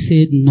that he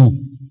said no.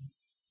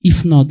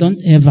 If not,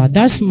 don't ever.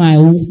 That's my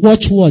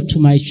watchword to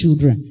my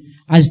children.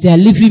 As they are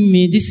leaving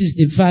me, this is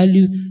the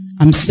value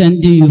I'm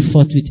sending you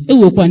forth with.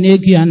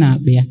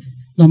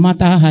 No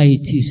matter how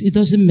it is, it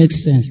doesn't make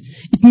sense.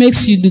 It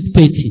makes you look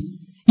petty.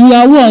 You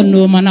are one,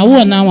 no man. I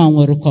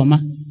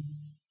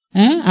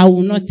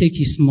will not take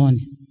his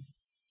money.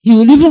 He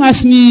will even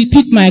ask me,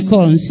 pick my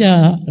call and say,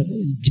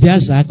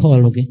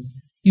 call again.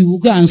 You will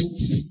go and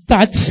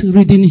start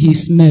reading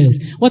his mail.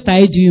 What are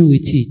you doing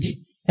with it?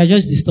 You're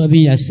just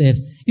disturbing yourself.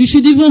 You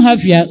should even have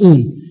your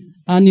own.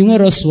 And you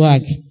want to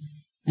swag.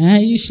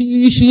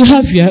 You should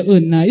have your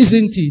own now,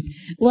 isn't it?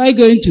 Why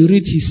going to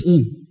read his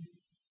own?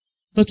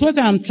 But what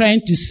I'm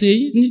trying to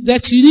say,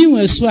 that you need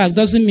a swag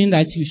doesn't mean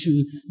that you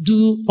should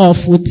do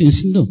awful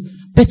things. No.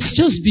 But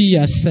just be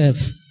yourself.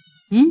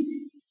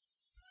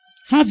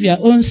 Have your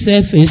own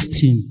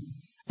self-esteem.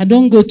 And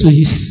don't go to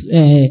his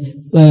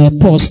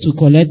purse to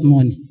collect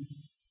money.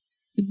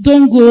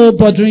 Don't go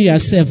bothering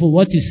yourself with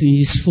what is in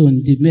his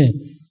phone, the mail.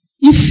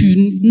 If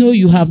you know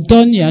you have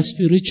done your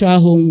spiritual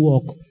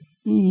homework,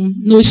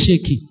 no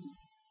shaking.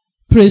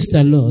 Praise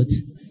the Lord.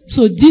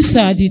 So these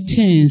are the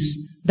things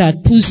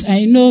that push.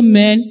 I know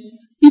men,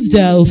 if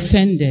they are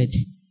offended,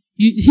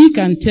 he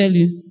can tell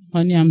you,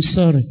 honey, I'm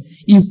sorry.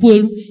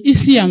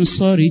 If I'm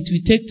sorry, it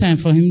will take time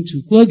for him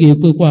to go.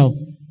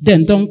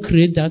 Then don't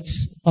create that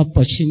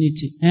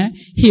opportunity.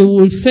 He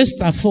will first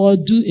of all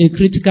do a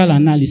critical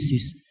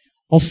analysis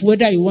of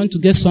whether you want to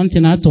get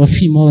something out of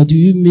him or do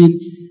you mean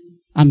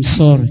I'm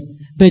sorry.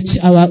 But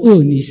our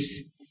own is,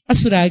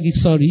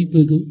 sorry,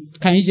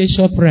 can you just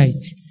shop right?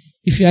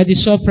 If you are the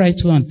shop right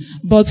one.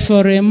 But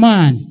for a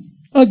man,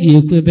 but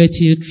you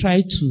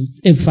try to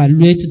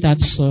evaluate that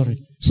sorry.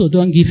 So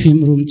don't give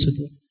him room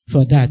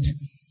for that.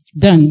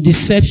 Then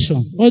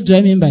deception. What do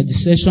I mean by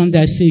deception?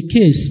 There's a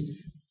case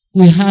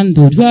we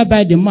handled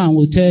whereby the man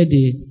will tell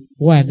the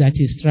wife that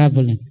he's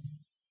traveling,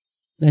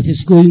 that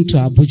he's going to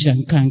Abuja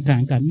and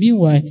Kankanka.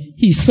 Meanwhile,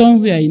 he's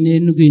somewhere in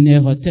Enugu in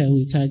a hotel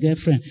with her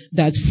girlfriend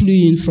that flew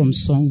in from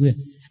somewhere.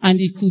 And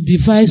it could be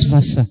vice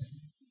versa.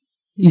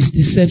 It's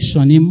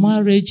deception. In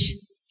marriage,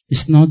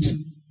 it's not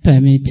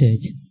permitted.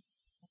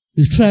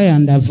 You try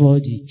and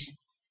avoid it.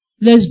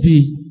 Let's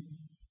be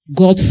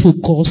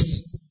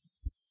God-focused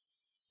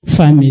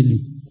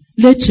family.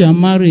 Let your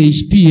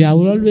marriage be, I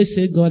will always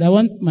say, God, I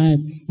want my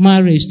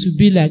marriage to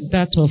be like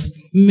that of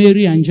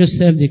Mary and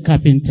Joseph the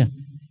carpenter.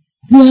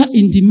 We are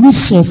in the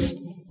midst of,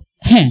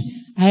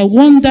 I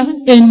wonder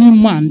any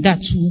man that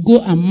will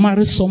go and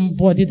marry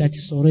somebody that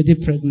is already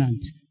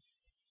pregnant.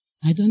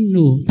 I don't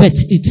know, but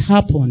it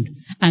happened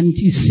and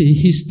it's a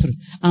history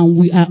and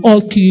we are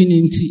all keying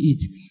into it.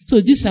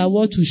 So these are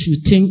what we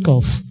should think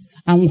of.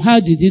 And how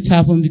did it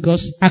happen?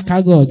 Because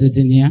Akago the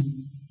Denia.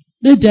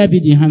 Let there be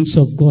the hands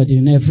of God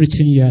in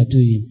everything you are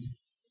doing.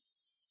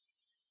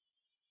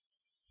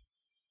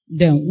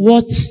 Then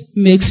what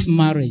makes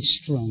marriage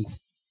strong?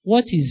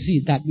 What is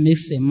it that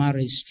makes a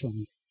marriage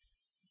strong?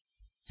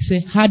 Say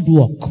hard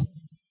work.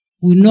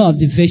 We know of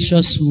the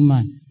virtuous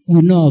woman.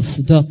 We know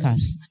of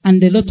Dorcas.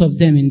 And a lot of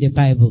them in the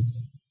Bible.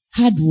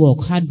 Hard work,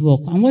 hard work.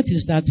 And what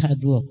is that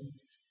hard work?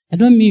 I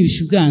don't mean you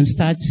should go and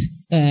start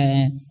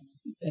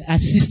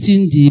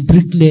assisting the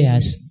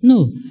bricklayers.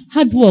 No.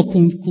 Hard work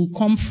could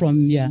come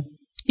from your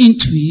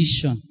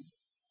intuition.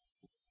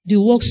 the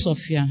works of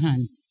your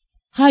hand.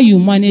 How you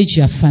manage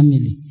your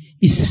family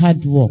is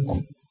hard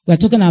work. We are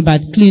talking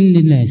about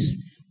cleanliness.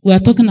 We are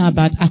talking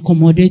about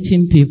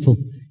accommodating people,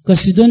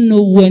 because you don't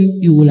know when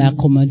you will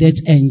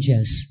accommodate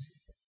angels.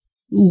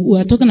 We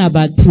are talking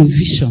about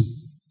provision.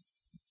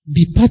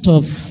 Be part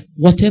of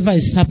whatever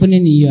is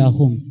happening in your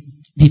home.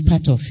 Be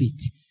part of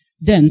it.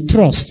 Then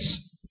trust.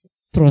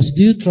 Trust.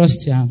 Do you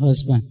trust your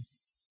husband?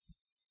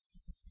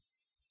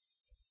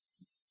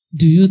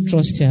 Do you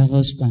trust your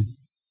husband?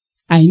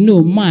 I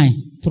know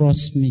mine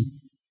trusts me.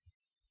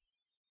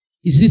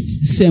 Is it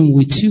the same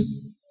with you?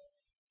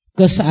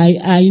 Because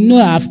I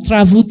know I've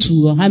traveled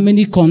to how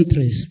many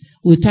countries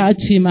without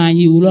him, and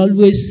he will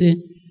always say,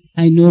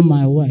 I know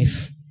my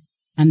wife.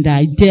 And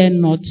I dare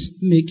not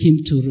make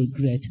him to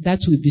regret. That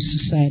will be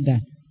suicidal.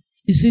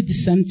 Is it the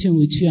same thing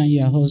with you and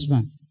your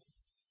husband?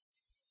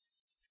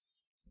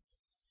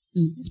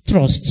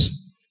 Trust.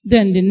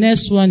 Then the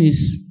next one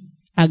is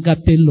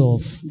agape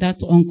love.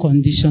 That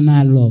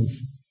unconditional love.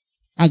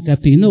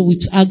 Agape. You know,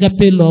 with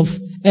agape love,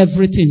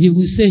 everything, he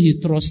will say he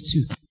trusts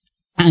you.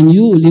 And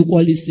you will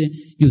equally say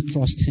you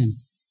trust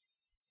him.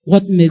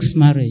 What makes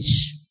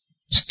marriage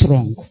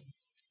strong?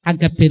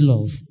 Agape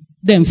love.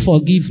 Then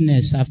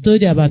forgiveness. I've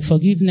told you about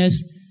forgiveness.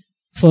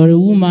 For a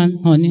woman,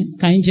 honey,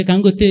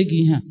 can go take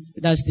her.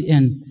 That's the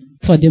end.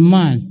 For the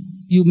man,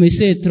 you may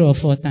say it 3 or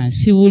 4 times.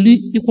 He will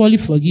equally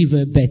forgive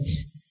a bit.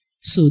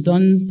 So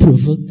don't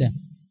provoke them.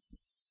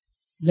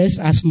 Let's,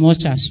 as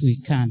much as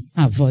we can,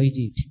 avoid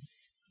it.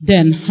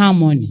 Then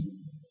harmony.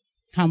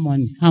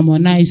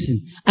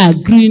 Harmonizing.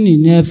 Agreeing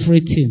in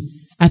everything.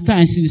 At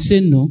times you say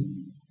no.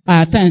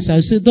 At times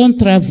I say don't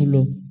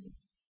travel.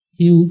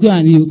 He will go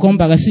and he will come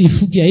back and say,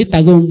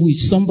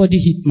 somebody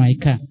hit my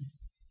car.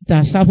 It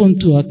has happened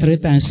 2 or 3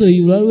 times. So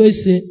you will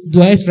always say,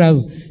 do I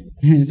travel?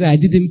 I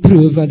didn't pray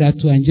over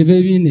that one.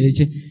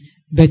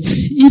 But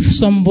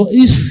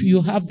if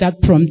you have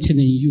that prompting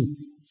in you,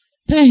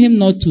 tell him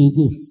not to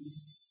go.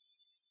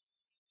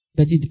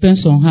 But it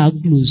depends on how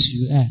close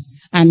you are.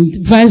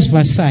 And vice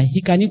versa.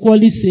 He can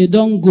equally say,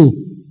 don't go.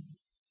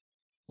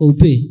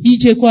 Obey.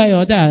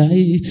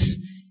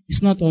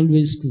 It's not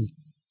always good.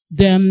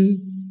 Then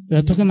we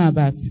are talking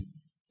about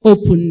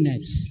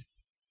openness.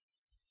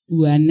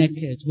 We are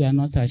naked. We are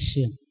not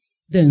ashamed.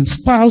 Then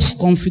spouse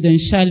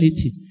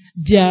confidentiality.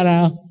 There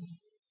are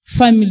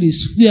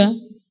families where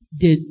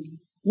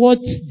what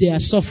they are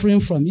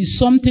suffering from is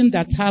something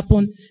that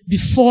happened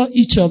before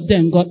each of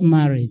them got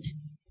married.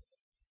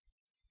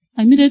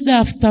 Immediately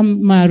after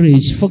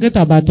marriage, forget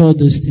about all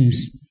those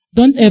things.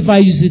 Don't ever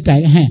use it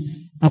like,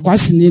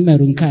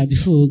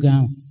 before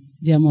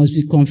there must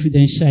be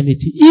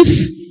confidentiality.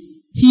 If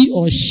he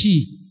or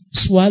she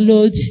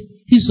swallowed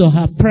his or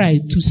her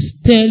pride to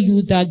tell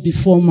you that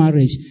before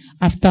marriage,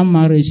 after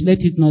marriage,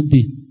 let it not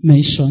be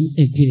mentioned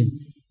again.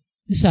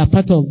 These are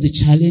part of the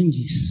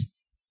challenges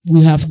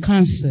we have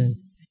canceled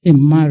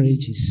in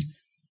marriages.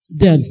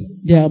 Then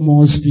there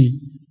must be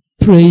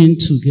praying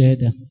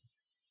together.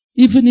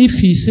 Even if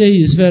he says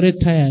he's very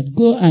tired,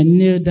 go and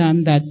kneel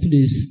down that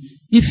place.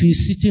 If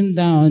he's sitting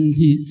down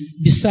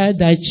beside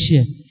that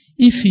chair,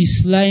 if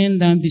he's lying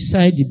down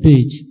beside the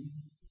bed,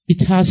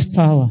 it has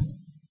power.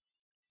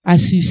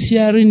 As he's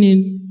hearing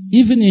in,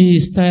 even in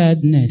his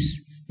tiredness,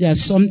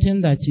 there's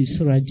something that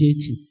is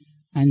radiating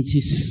and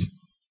is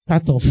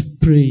part of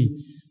praying.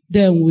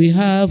 Then we've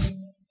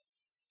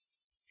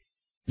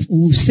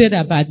said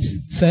about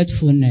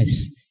faithfulness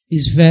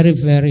is very,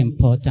 very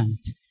important.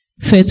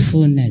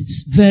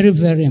 Faithfulness, very,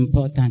 very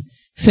important.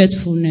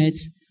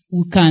 Faithfulness,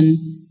 we can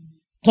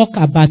talk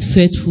about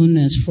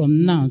faithfulness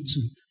from now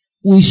to.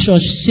 We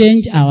should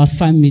change our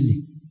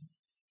family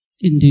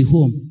in the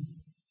home.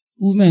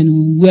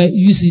 Women will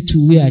use it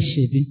to wear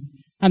ashebi.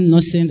 I'm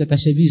not saying that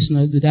ashebi is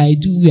not good. I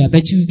do wear,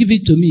 but you give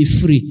it to me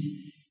free.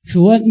 If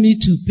you want me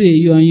to pay,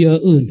 you're on your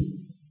own.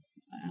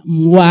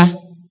 Mwa.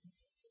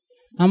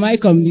 Am I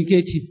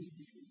communicating?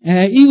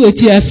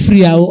 If you are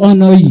free, I will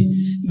honor you.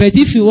 But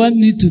if you want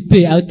me to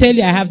pay, I'll tell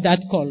you I have that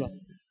color.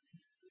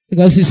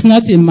 Because it's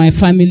not in my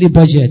family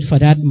budget for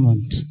that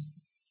month.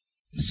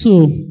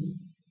 So,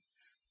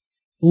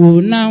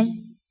 now,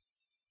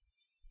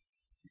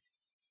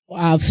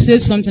 I've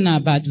said something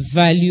about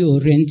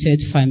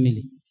value-oriented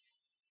family.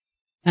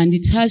 And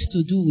it has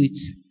to do with,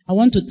 I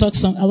want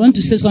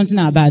to say something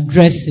about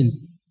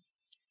dressing.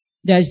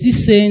 There's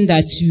this saying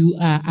that you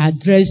are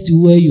addressed the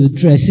way you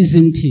dress,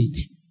 isn't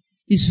it?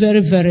 It's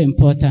very, very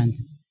important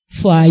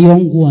for our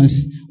young ones.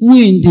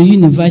 We in the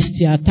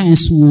university at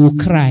times will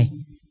cry.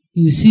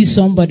 You see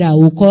somebody, I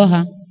will call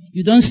her.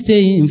 You don't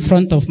stay in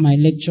front of my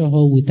lecture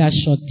hall with that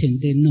short thing.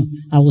 They know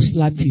I will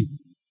slap you.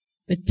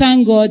 But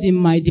thank God in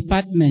my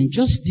department,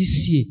 just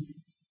this year,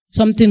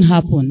 something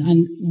happened.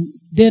 And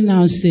they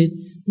now said,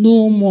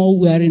 no more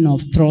wearing of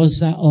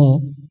trouser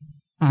or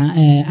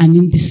an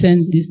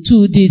indecent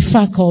to the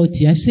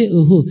faculty. I say,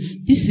 oh,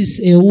 this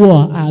is a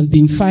war I've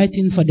been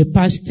fighting for the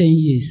past 10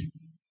 years.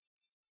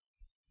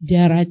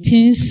 There are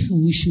things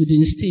we should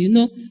instill. You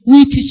know,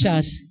 we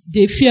teachers,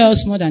 they fear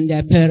us more than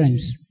their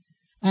parents.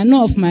 I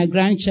know of my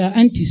grandchild,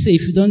 auntie say,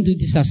 if you don't do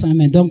this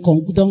assignment, don't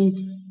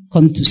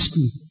come to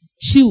school.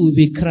 She will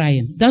be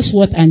crying. That's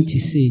what Auntie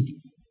said.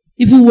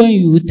 Even when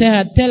you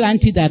tell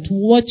Auntie that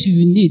what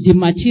you need, the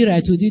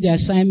material to do the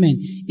assignment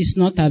is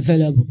not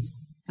available,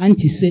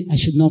 Auntie said, I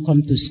should not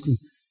come to school.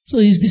 So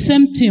it's the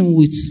same thing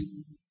with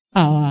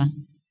our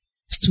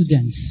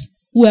students.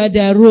 We are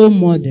their role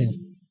model.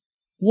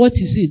 What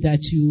is it that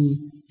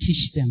you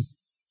teach them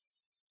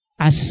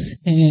as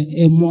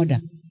a mother,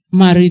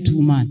 married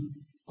woman?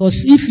 Because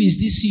if it's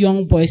these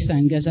young boys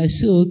and girls, I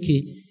say,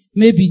 okay,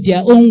 maybe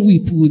their own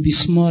whip will be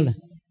smaller.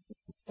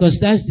 Because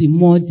that's the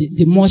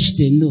much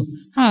they know.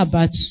 How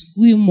about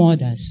we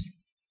mothers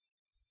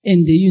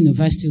in the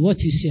university? What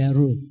is your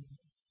role?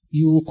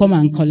 You will come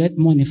and collect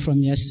money from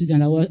your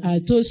student. I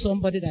told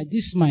somebody that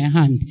this is my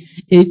hand,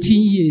 18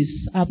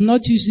 years. I've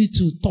not used it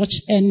to touch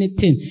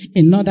anything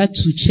in order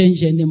to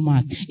change any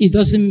mark. It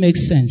doesn't make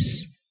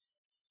sense.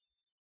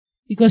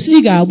 Because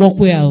if you walk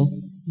well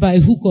by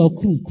hook or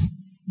crook,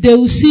 they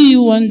will see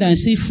you one day and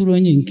say,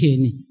 Furonyi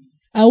Nkeni.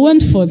 I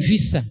went for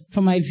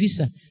my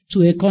visa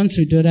to a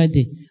country the other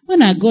day.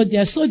 When I got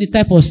there, I saw the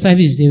type of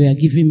service they were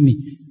giving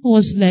me. I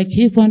was like,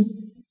 heaven.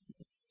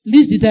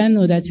 Least did I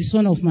know that he's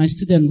one of my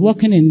students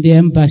working in the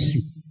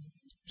embassy.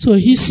 So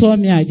he saw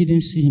me, I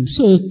didn't see him.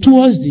 So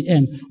towards the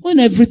end, when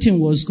everything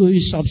was going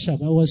sharp,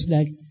 I was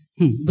like,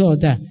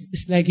 God,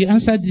 it's like you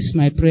answered this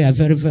my prayer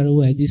very, very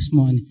well this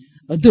morning.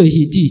 Although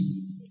he did.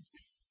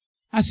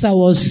 As I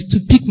was to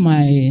pick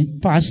my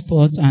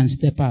passport and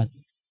step out,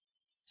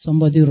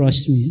 somebody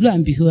rushed me. Lo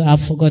and behold,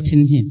 I've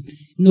forgotten him.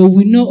 No,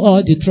 we know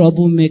all the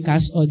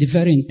troublemakers or the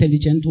very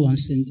intelligent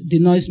ones, the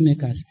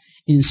noisemakers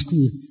in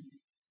school.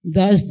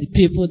 That's the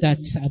people that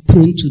are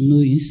prone to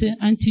know you. Say,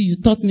 Auntie,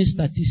 you taught me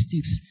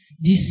statistics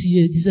this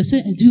year. I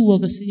said, do you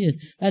work? I said, yes.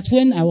 That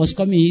when I was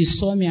coming, he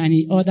saw me and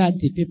he ordered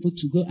the people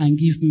to go and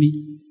give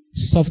me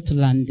soft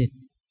landing.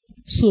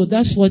 So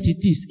that's what it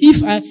is. He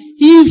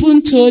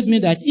even told me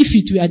that if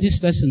it were this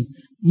person,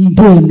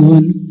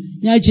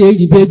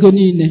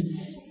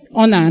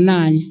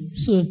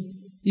 so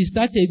is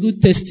that a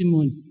good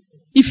testimony?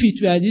 If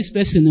it were this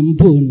person,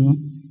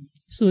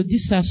 so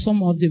these are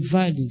some of the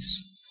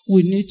values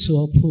we need to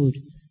uphold.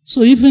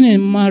 So even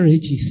in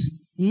marriages,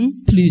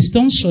 please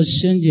don't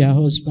shortchange your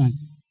husband.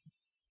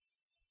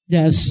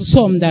 There's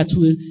some that's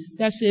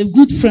a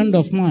good friend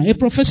of mine, a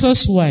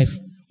professor's wife.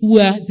 We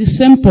are the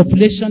same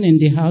population in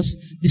the house,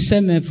 the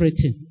same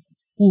everything.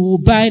 We will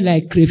buy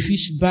like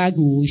crayfish bag,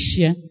 we will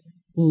share.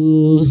 We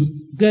will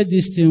get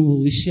this thing, we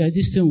will share.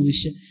 This thing we will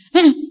share.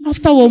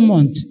 After 1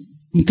 month,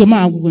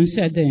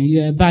 then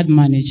you're a bad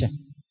manager.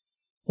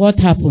 What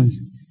happens?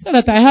 So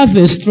that I have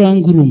a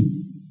strong room.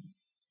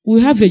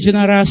 We have a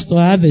general store,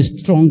 I have a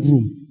strong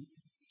room.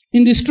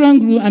 In the strong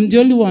room, I'm the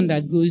only one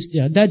that goes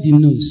there. Daddy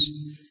knows.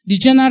 The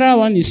general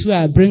one is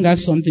where I bring out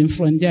something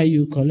from there,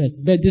 you collect.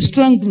 But the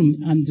strong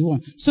room, I'm the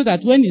one. So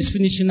that when it's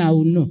finishing, I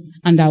will know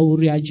and I will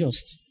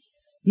readjust.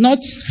 Not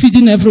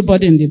feeding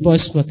everybody in the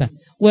boys' quarter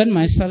when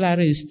my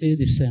salary is still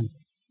the same.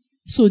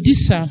 So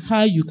these are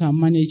how you can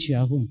manage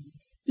your home.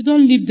 You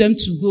don't leave them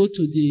to go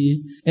to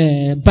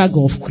the bag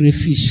of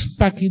crayfish,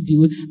 pack it.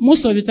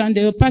 Most of the time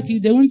they will pack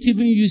it, they won't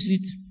even use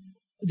it.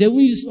 They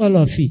will use all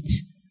of it.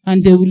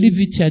 And they will leave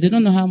it here. They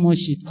don't know how much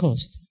it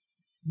costs.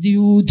 They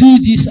will do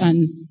this,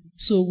 and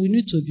so we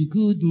need to be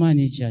good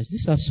managers.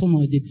 These are some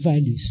of the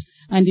values.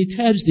 And it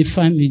helps the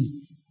family.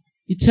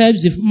 It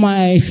helps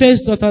my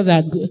first daughter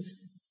that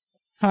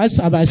has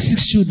about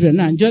 6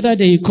 children. And the other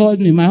day he called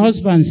me. My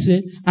husband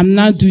said, I'm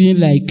not doing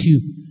like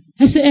you.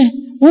 I said,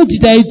 what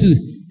did I do?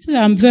 He said,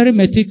 I'm very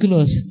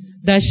meticulous.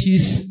 That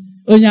she's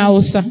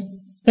Onyaosa.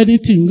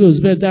 Anything goes.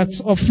 But that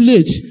of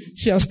late,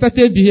 she has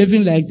started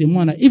behaving like the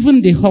mother.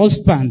 Even the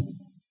husband,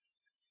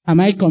 am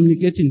I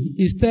communicating?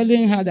 He's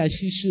telling her that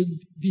she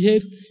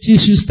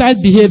should start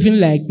behaving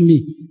like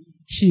me.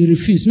 She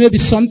refused. Maybe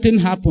something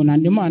happened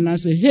and the man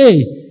said,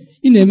 hey,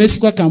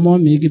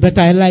 but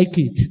I like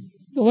it.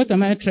 So what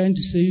am I trying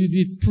to say? You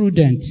be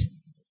prudent.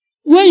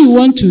 When you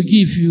want to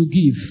give, you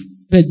give.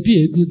 But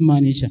be a good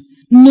manager.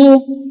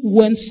 Know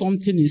when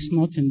something is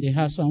not in the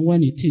house and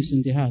when it is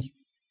in the house.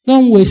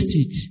 Don't waste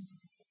it.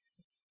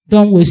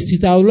 Don't waste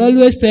it. I will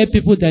always tell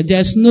people that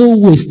there's no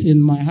waste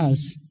in my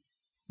house.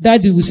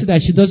 Daddy will say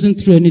that she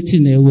doesn't throw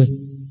anything away.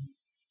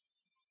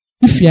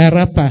 If you're a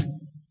rapper,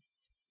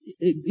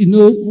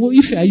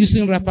 if you are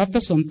using rap, after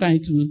some time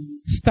it will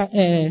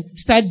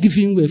start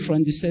giving way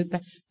from the center.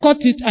 Cut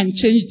it and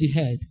change the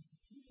head.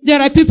 There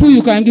are people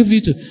you can give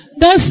it to.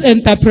 That's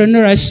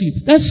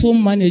entrepreneurship. That's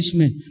home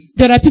management.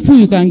 There are people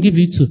you can give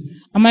it to.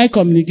 Am I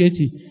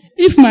communicating?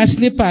 If my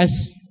slippers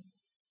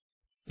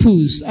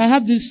pulls, I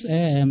have this,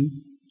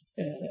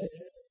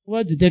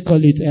 what do they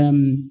call it?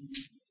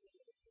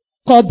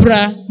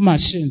 Cobra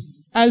machine.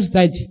 Ask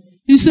Daddy.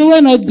 You say, why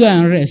not go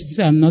and rest?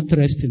 Say, I'm not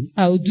resting.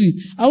 I'll do it.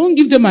 I won't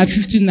give them my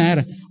 15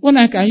 naira when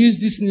I can use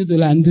this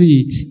needle and do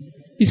it.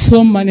 It's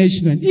home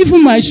management.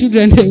 Even my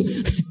children,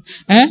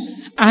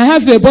 I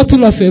have a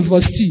bottle of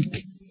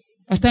Evostic.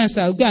 At times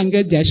I'll go and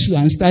get their shoe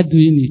and start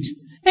doing it.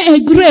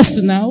 Grace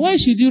now. Why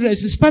should you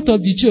rest? It's part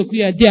of the joke.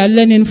 They are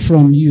learning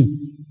from you.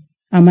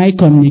 Am I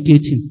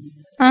communicating?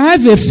 I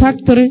have a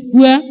factory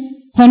where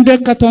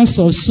 100 cartons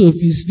of soap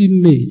is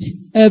being made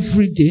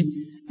every day.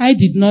 I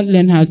did not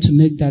learn how to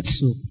make that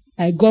soap.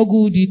 I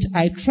googled it.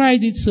 I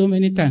tried it so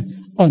many times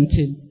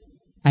until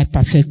I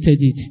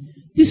perfected it.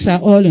 These are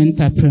all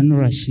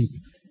entrepreneurship.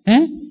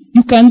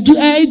 You can do.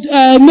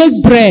 I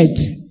make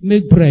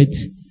bread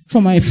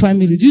for my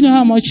family. Do you know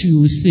how much you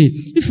will save?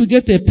 If you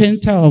get a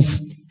penta of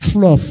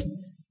fluff,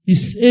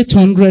 it's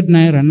 800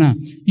 naira now.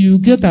 You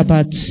get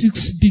about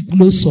 6 big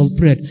loaves of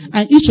bread,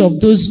 and each of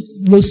those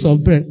loaves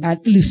of bread,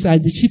 at least, are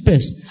the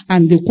cheapest,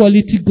 and the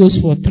quality goes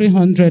for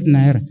 300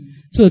 naira.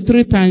 So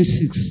 3 times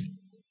 6,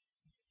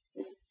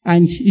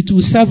 and it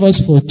will serve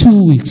us for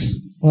 2 weeks,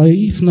 or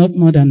if not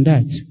more than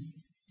that.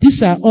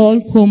 These are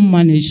all home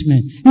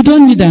management. You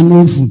don't need an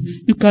oven.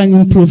 You can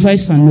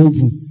improvise an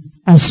oven.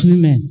 As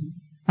women,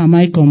 am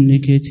I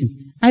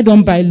communicating? I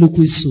don't buy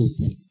liquid soap.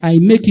 I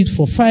make it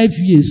for 5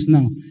 years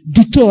now.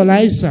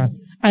 Dettolizer.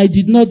 I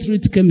did not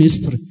read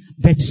chemistry,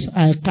 but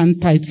I can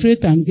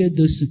titrate and get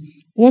those.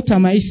 What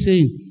am I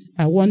saying?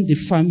 I want the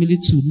family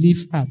to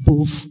live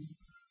above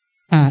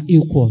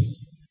equal.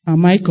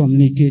 Am I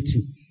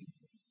communicating?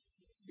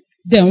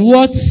 Then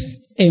what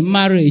a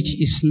marriage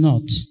is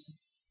not.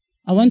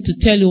 I want to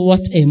tell you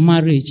what a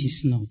marriage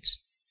is not.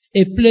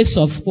 A place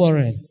of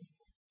quarrel,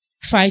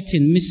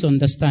 fighting,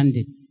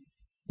 misunderstanding.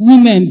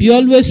 Women, be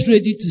always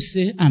ready to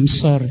say, I'm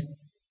sorry.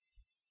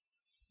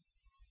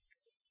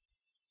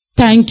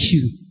 Thank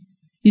you.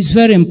 It's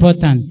very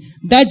important.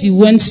 Daddy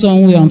went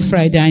somewhere on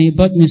Friday and he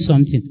bought me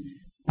something.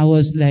 I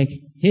was like,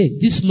 hey,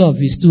 this love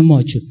is too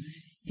much.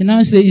 He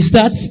now said, is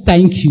that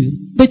thank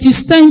you? But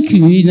it's thank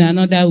you in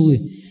another way.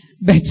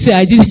 But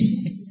I didn't.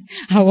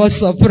 I was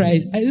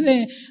surprised. I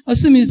said,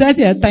 Osim, is that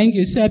a thank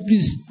you? He said,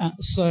 please,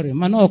 sorry.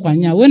 When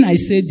I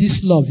say this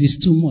love is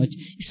too much,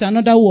 it's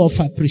another way of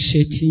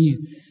appreciating you.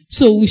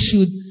 So we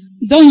should,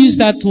 don't use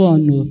that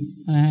one. No.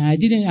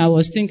 I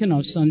was thinking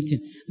of something.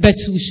 But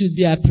we should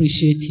be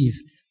appreciative.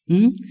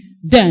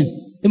 Then,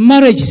 a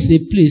marriage is a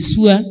place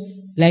where,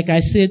 like I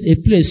said, a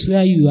place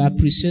where you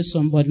appreciate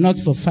somebody, not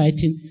for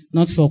fighting,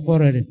 not for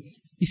quarreling.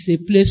 It's a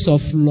place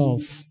of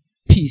love,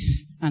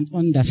 peace, and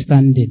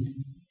understanding.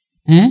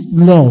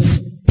 Love,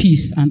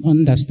 peace, and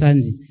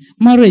understanding.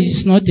 Marriage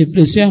is not a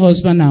place where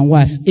husband and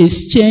wife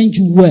exchange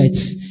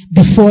words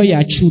before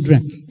your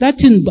children. That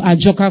in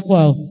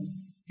Ajokakwa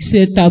is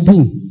a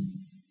taboo.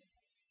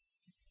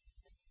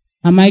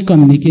 Am I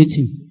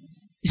communicating?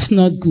 It's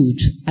not good.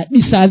 At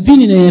least I've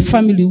been in a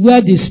family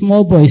where the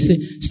small boy say,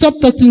 stop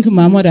talking to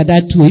my mother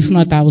that way, if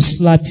not I will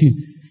slap you.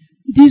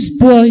 This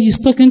boy is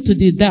talking to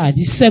the dad.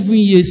 He's 7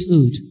 years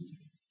old.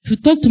 If you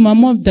talk to my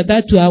mom that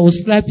way, I will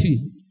slap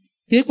you.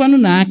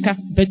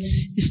 But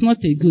it's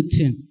not a good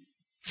thing.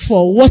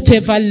 For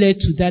whatever led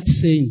to that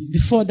saying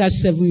before that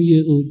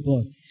 7-year-old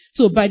boy.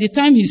 So by the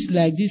time he's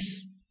like this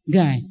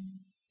guy,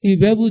 he'll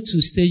be able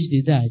to stage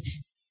the dad.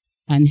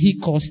 And he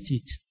caused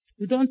it.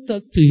 You don't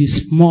talk to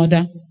his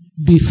mother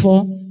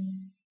before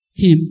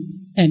him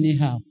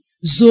anyhow.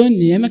 There's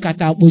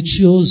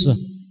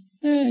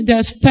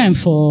time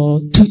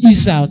to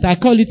ease out. I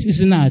call it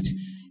easing out.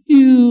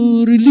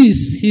 You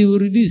release, he will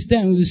release,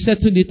 then we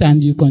settle it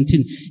and you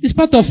continue. It's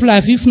part of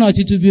life. If not,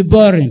 it will be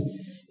boring.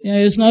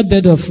 It's not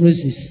bed of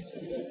roses.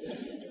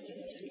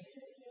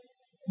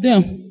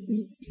 Then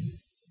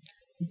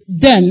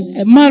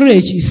a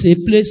marriage is a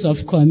place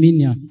of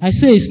communion. I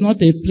say it's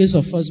not a place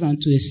of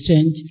husband to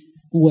exchange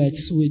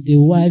words with the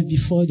wife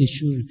before the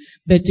children,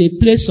 but a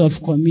place of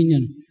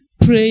communion,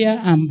 prayer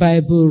and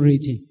Bible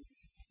reading.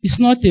 It's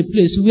not a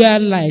place where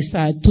lies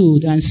are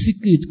told and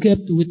secrets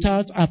kept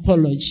without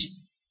apology.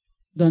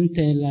 Don't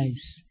tell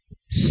lies.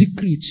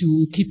 Secret, you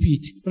will keep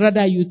it.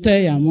 Rather, you tell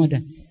your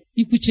mother.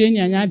 It's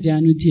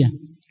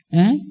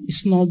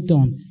not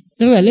done.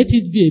 Rather, let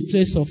it be a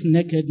place of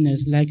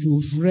nakedness, like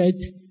we've read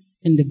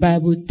in the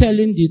Bible,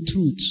 telling the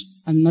truth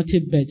and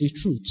nothing but the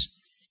truth.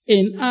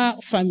 In our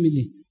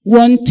family,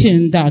 one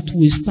thing that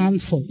we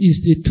stand for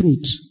is the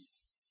truth.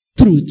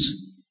 Truth.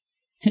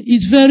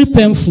 It's very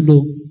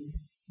painful,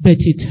 but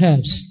it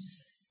helps.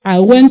 I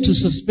went to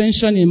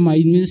suspension in my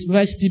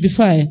university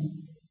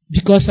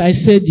because I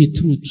said the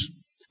truth.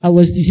 I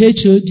was the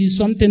HOD,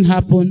 something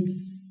happened.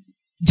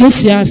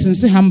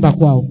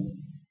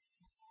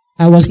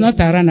 I was not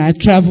around, I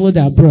traveled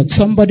abroad.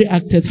 Somebody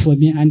acted for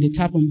me and it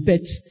happened, but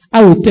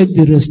I will take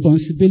the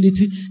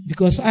responsibility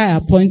because I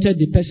appointed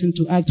the person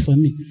to act for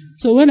me.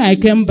 So when I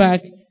came back,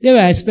 they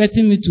were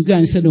expecting me to go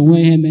and say, no,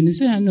 and he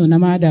said, no,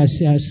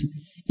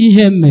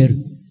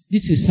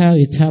 this is how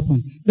it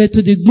happened. But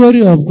to the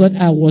glory of God,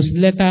 I was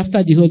later,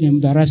 after the whole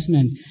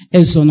embarrassment,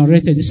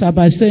 exonerated. It's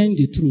about saying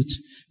the truth.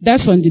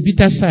 That's on the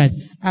bitter side.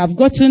 I've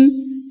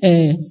gotten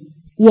a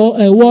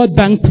World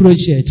Bank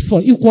project for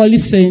equally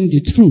saying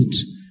the truth.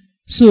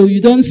 So you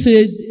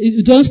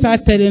don't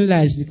start telling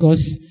lies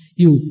because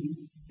you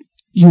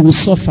will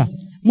suffer.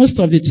 Most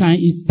of the time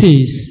it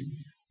pays.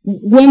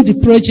 When the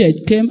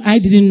project came, I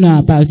didn't know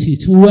about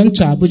it. We went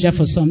to Abuja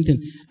for something,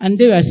 and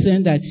they were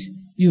saying that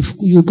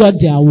you got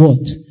the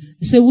award.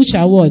 I said, which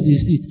award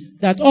is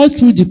it? That all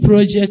through the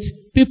project,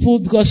 people,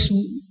 because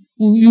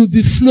You'll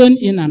be flown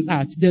in and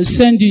out. They'll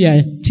send you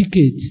your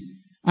ticket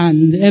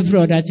and every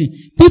other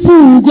thing. People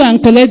will go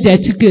and collect their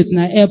ticket in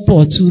the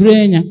airport to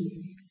Renya.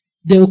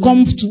 They will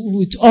come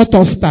with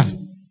Autostar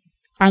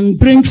and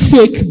bring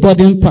fake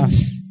boarding pass.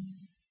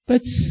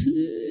 But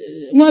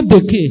what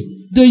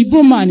the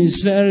Igbo man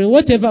is very,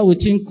 whatever we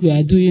think we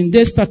are doing,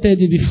 they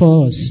started it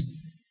before us.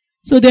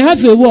 So they have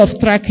a way of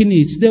tracking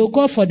it. They will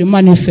call for the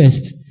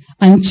manifest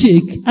and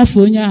check.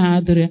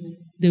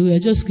 They were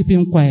just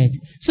keeping quiet.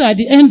 So at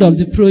the end of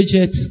the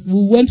project,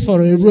 we went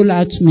for a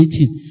rollout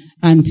meeting.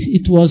 And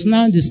it was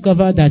now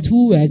discovered that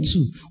we were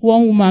two.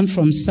 One woman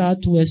from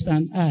Southwest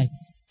and I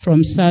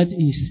from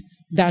Southeast.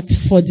 That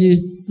for the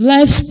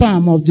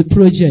lifespan of the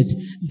project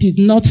did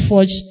not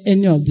forge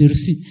any of the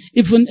receipt,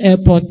 even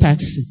airport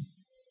taxi.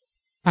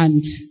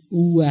 And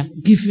we were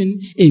given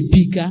a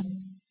bigger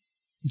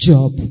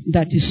job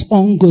that is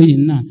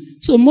ongoing now.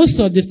 So most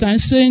of the time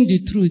saying the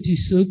truth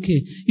is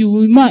okay.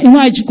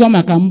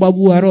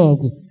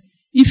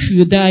 If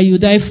you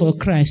die for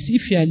Christ.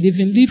 If you are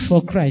living, live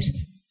for Christ.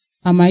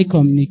 Am I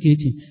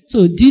communicating?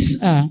 So these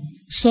are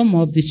some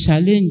of the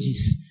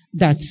challenges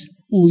that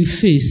we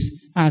face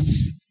as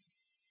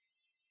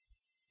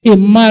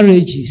in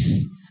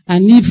marriages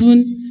and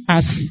even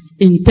as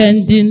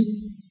intending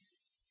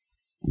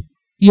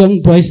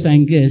young boys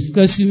and girls.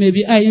 Because you may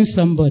be eyeing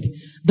somebody.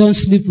 Don't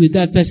sleep with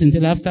that person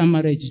until after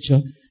marriage,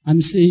 Joe.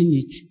 I'm saying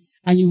it.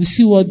 And you will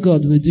see what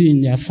God will do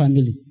in their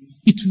family.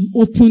 It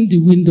will open the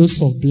windows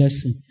of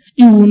blessing.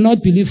 You will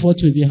not believe what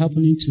will be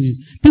happening to you.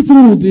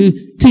 People will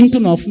be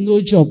thinking of no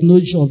job, no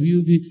job.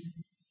 You'll be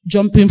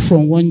jumping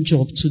from one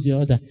job to the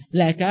other,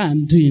 like I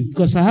am doing.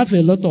 Because I have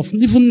a lot of,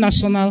 even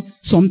national,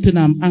 something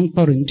I'm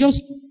anchoring,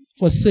 just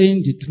for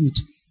saying the truth.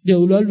 They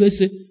will always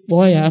say,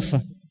 boy,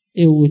 Alpha.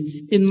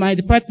 In my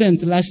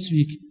department last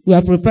week, we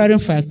are preparing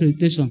for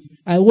accreditation.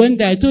 I went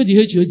there, I told the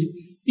HOD,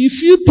 if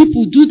you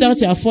people do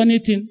that a funny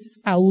thing,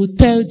 I will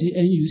tell the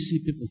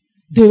NUC people.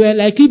 They were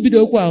like,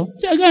 Ibidokwa,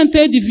 so I go and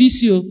tell the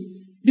VCO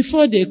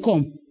before they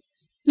come.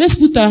 Let's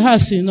put our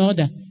house in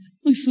order.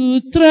 If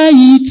you try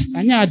it,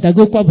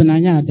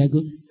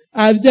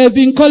 they've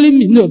been calling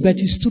me, no, but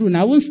it's true.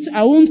 I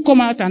won't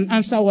come out and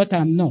answer what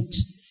I'm not.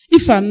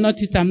 If I'm not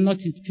it, I'm not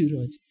it,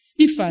 period.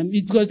 If I'm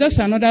it, because that's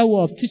another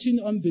way of teaching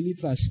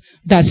unbelievers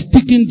that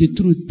speaking the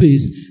truth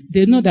pays.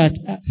 They know that,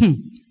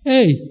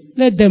 hey,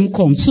 let them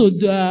come. So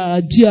they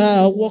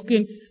are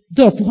walking.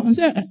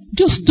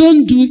 Just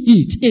don't do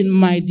it in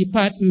my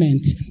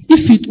department.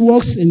 If it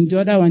works in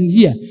the other one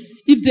here.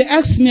 If they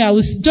ask me, I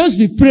will just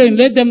be praying.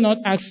 Let them not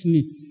ask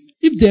me.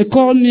 If they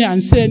call me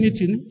and say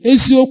anything,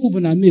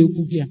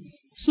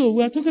 so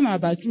we are talking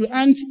about truth.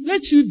 And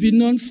let you be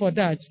known for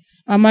that.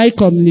 Am I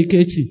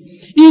communicating?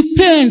 It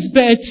pains,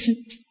 but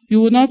you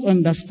will not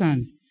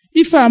understand.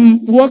 If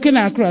I'm walking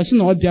across,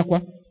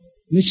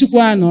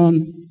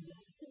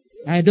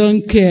 I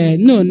don't care.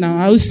 No, now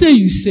I will say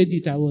you said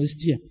it, I was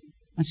there.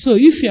 And so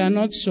if you are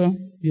not sure,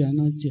 you are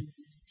not there.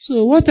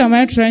 So what am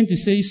I trying to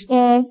say is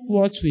all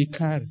what we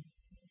carry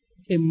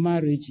in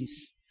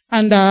marriages.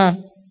 And our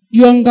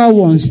younger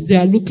ones, they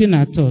are looking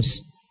at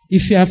us.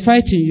 If you are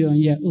fighting, you're on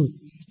your own.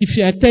 If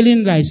you are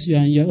telling lies, you're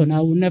on your own. I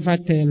will never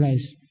tell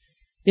lies.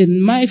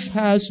 In my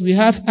house, we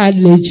have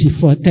allergy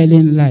for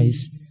telling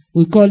lies.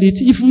 We call it,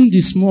 even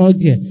the small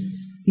girl.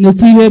 No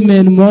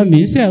men,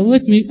 mommy. Say,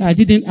 wait me, I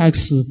didn't ask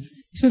so.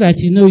 So that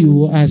you know you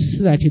will ask,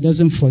 so that he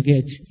doesn't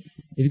forget.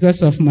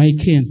 Because of my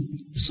cane.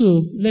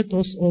 So let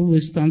us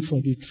always stand for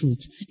the truth.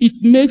 It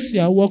makes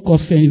your work of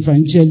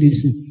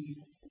evangelism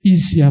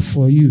easier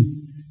for you.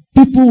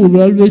 People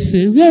will always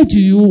say, where do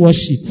you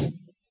worship?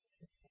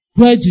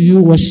 Where do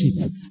you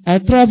worship? I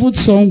traveled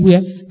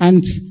somewhere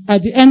and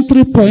at the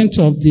entry point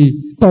of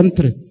the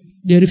country,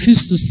 they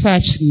refused to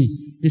search me.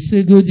 They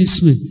say, go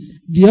this way.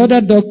 The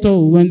other doctor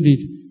who went with,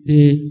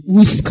 they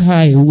whisked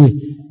her away.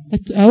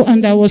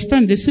 And I was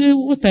standing. They say,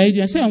 what are you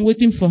doing? I said, I'm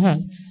waiting for her.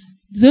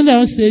 The other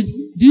one said,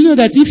 do you know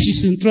that if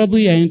she's in trouble,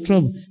 you're in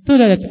trouble? I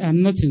told her that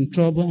I'm not in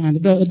trouble and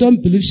I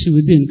don't believe she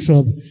will be in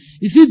trouble.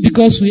 Is it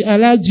because we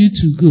allowed you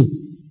to go?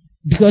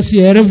 Because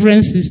you're a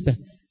reverend sister.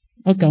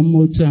 Okay,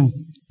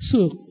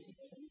 so,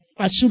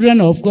 as children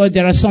of God,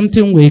 there is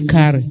something we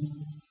carry.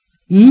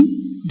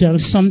 There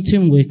is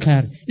something we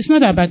carry. It's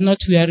not about not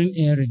wearing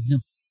earring, no.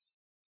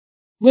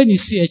 When you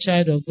see a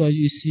child of God,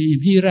 you see him.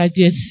 He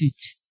radiates it.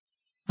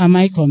 Am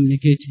I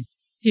communicating?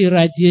 He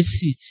radiates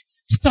it.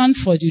 Stand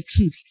for the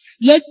truth.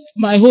 Let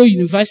my whole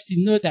university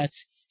know that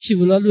she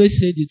will always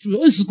say the truth.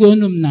 What's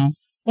going on now?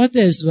 What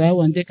else do I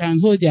want? They can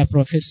hold their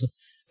professor.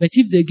 But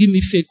if they give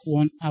me fake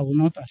one, I will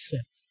not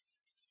accept.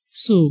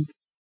 So,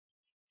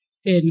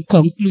 in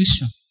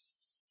conclusion,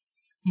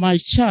 my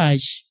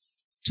charge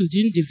to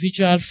the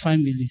individual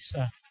families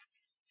are,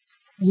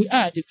 we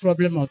are the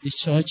problem of the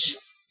church.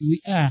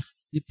 We are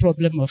the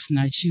problem of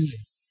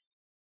Nigeria.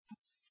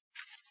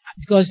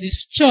 Because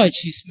this church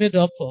is made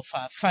up of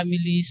our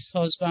families,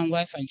 husband,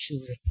 wife, and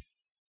children.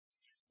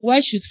 Why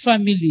should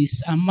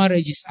families and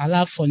marriages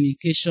allow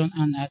fornication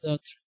and adultery?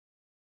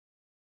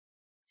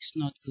 It's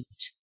not good.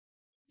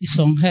 It's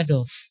unheard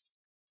of.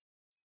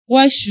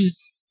 Why should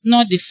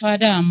not the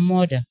father and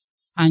mother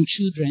and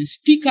children.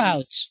 Speak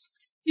out.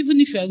 Even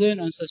if you are going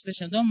on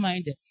suspension, don't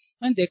mind them.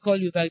 When they call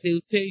you back, they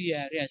will pay you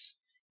arrears.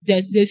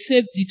 They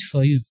saved it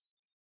for you.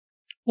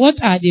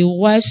 What are the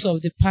wives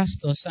of the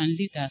pastors and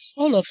leaders,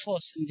 all of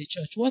us in the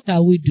church, what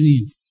are we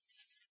doing?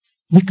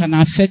 We can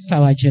affect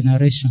our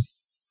generation.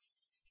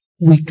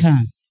 We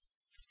can.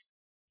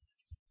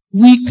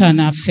 We can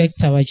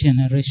affect our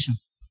generation.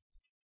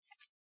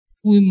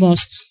 We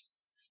must.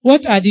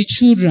 What are the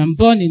children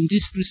born in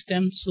this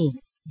Christian home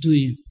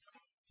doing?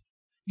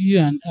 You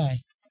and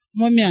I.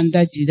 Mommy and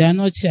daddy, they are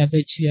not here,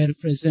 but you are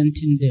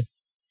representing them.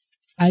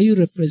 Are you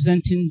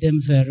representing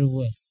them very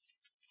well?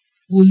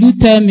 Will you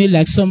tell me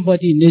like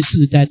somebody in a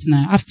suit that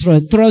now, after a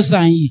trouser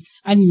and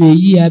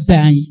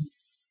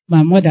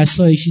my mother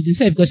saw it? She didn't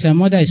say because her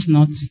mother is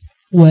not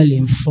well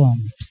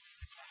informed.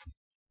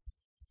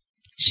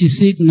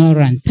 She's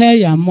ignorant. Tell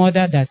your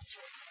mother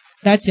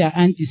that your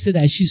auntie said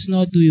that she's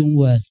not doing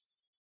well.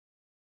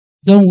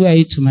 Don't wear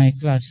it to my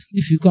class.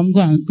 If you come,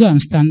 go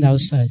and stand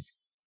outside.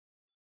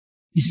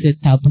 It's a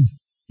taboo.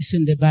 It's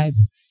in the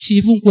Bible. She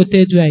even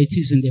quoted where it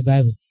is in the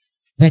Bible.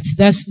 But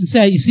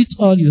is it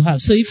all you have?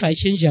 So if I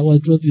change your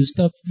wardrobe, you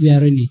stop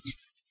wearing it.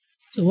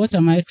 So what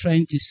am I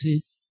trying to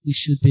say? We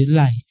should be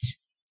light.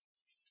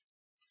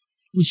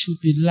 We should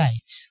be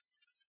light.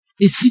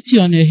 A city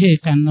on a hill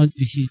cannot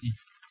be hidden.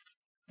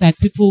 That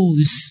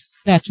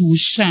will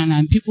shine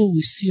and people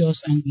will see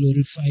us and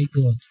glorify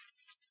God.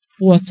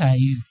 What are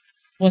you?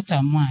 What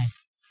am I?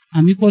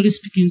 I'm equally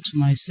speaking to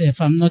myself.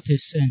 I'm not a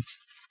saint.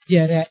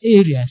 There are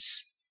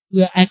areas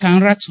where I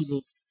can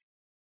rattle.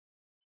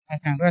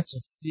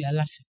 We are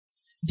laughing.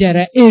 There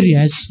are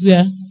areas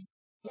where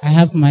I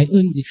have my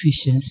own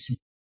deficiency.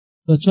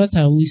 But what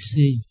are we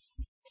saying?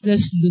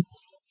 Let's look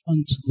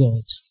unto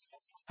God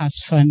as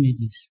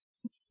families,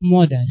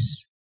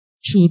 mothers,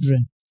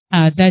 children,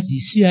 our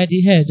daddies. You are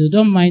the head. Oh,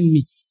 don't mind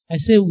me. I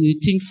say we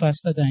think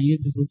faster than you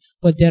people,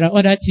 but there are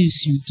other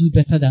things you do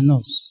better than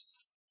us.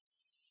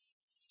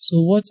 So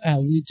what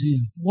are we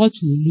doing? What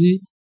will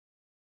we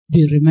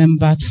be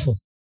remembered for?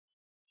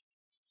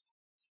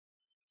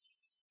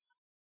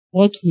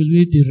 What will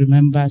we be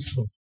remembered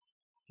for?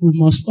 We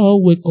must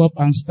all wake up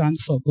and stand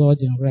for God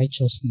in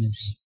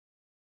righteousness.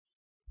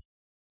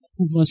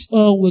 We must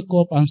all wake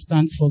up and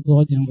stand for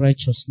God in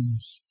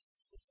righteousness.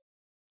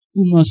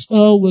 We must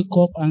all wake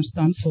up and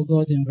stand for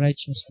God in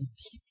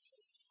righteousness.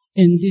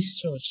 In this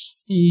church,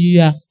 in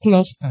your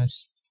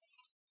clusters,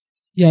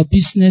 your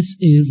business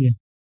area,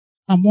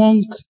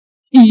 in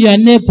your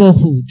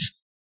neighborhood.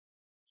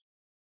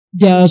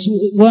 There was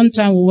one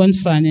time we went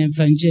for an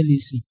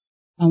evangelism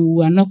and we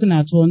were knocking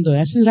at one door.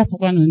 I said,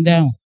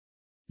 down.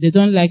 They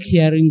don't like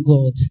hearing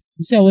God.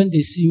 He said when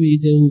they see me,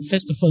 they will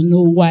first of all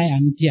know why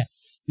I'm there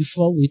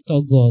before we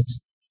talk God.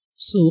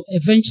 So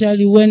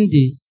eventually when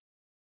the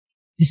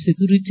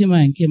security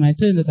man came, I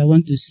told him that I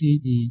want to see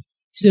he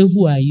said,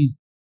 who are you?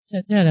 So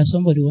I tell her that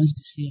somebody wants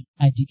to see her.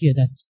 I declare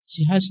that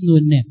she has no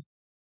name.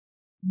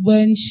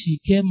 When she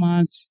came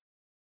out,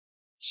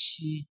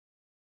 she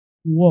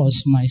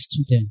was my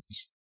student.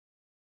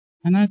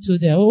 And I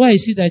told her, why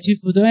is it that you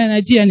put on an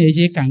idea and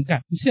a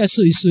kanka? He said,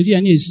 so it's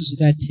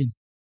that thing.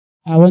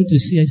 I want to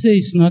see her. I said,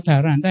 it's not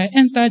around. I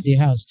entered the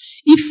house.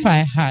 If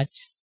I had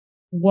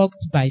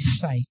walked by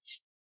sight,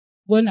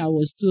 when I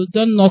was told,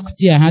 don't knock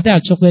there, had I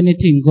choke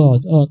anything,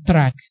 God, or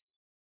track,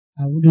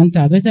 I wouldn't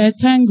have. But I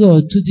thank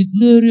God to the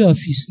glory of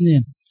His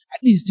name.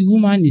 At least the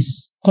woman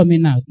is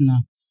coming out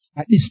now.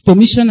 At least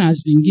permission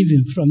has been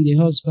given from the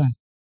husband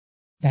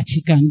that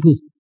he can go.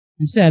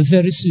 And say,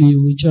 very soon he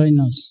will join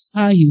us.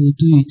 How he will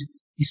do it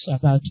is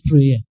about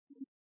prayer.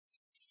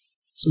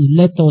 So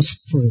let us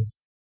pray.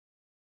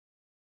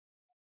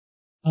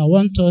 I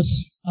want to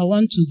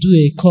do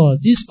a call.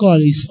 This call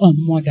is on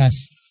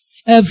mothers.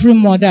 Every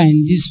mother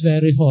in this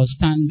very hall,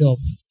 stand up.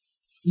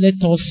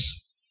 Let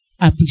us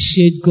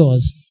appreciate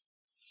God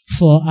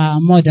for our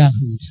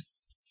motherhood.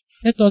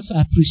 Let us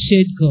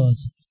appreciate God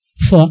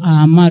for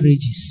our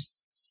marriages.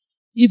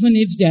 Even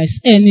if there is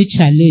any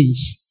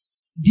challenge,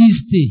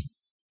 this day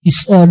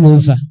is all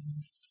over.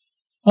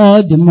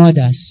 All the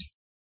mothers.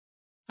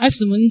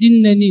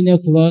 Anybody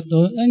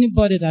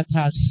that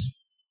has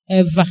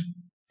ever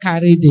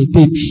carried a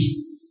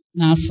baby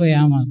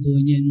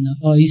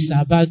or is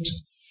about to.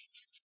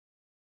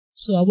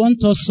 So I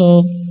want us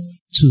all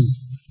to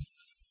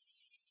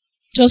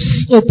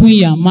just open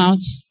your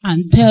mouth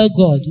and tell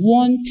God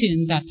one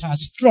thing that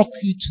has struck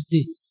you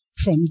today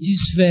from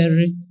this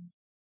very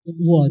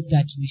word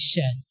that we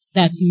shared,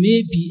 that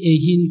may be a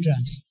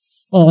hindrance,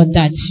 or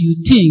that you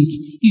think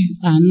you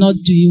are not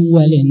doing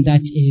well in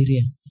that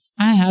area.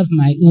 I have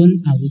my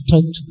own, I will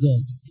talk to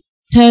God.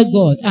 Tell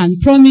God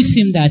and promise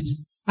Him that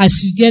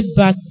as you get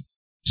back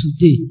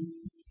today,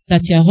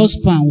 that your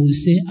husband will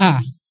say,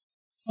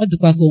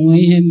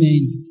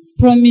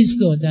 promise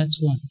God that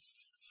one.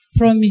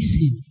 Promise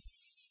Him.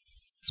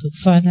 So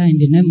Father, in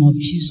the name of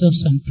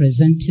Jesus, I'm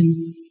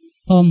presenting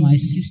all my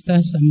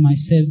sisters and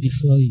myself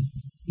before you.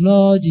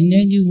 Lord, in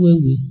any way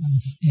we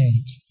have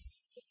erred.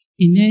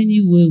 In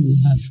any way we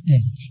have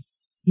erred.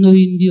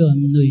 Knowingly or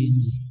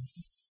unknowingly.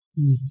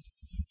 we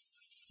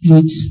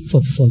plead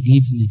for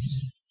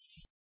forgiveness.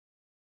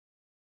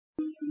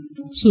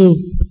 So,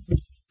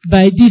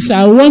 by this,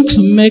 I want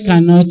to make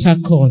an altar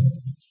call.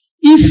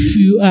 If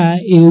you are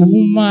a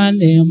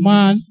woman, a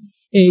man,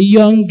 a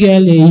young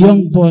girl, a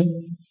young boy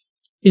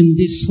in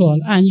this hall,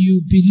 and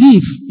you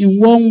believe in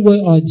one way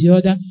or the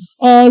other,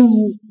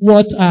 all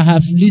what I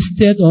have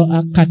listed or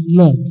I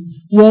cataloged,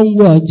 one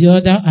way or the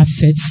other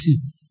affects you,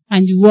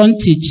 and you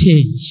want a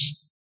change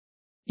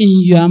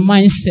in your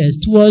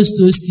mindset towards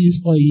those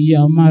things or in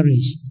your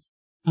marriage,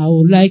 I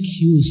would like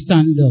you to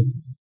stand up.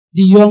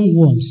 The young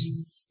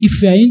ones, if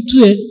you are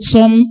into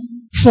some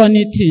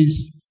funny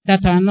things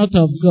that are not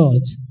of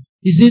God,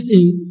 is it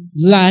in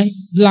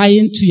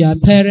lying to your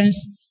parents,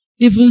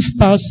 even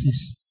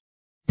spouses,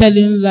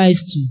 telling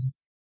lies to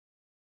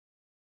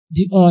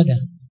the other?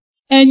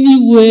 Any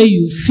way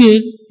you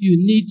feel you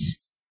need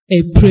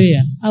a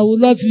prayer, I would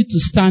love you to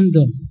stand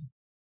up.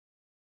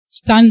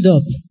 Stand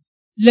up.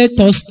 Let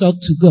us talk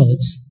to God.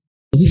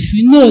 If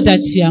you know that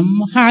your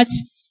heart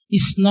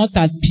is not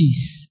at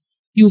peace,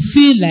 you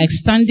feel like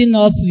standing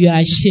up, you are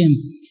ashamed.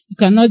 You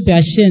cannot be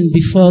ashamed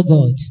before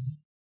God.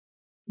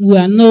 We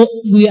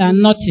are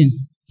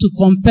nothing to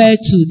compare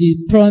to the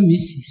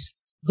promises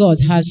God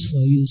has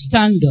for you.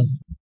 Stand up.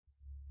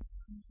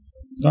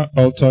 That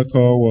altar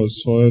call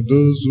was for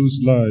those whose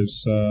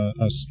lives are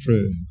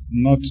astray,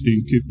 not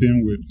in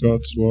keeping with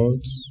God's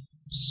words,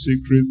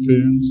 secret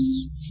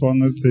things,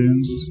 funny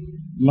things,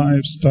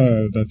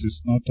 lifestyle that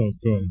is not of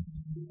God.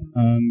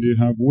 And you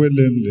have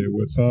willingly,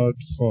 without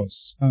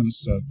force,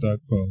 answered that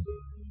call.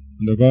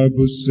 And the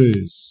Bible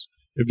says,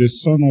 if the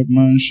Son of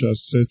Man shall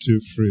set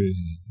you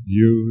free,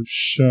 you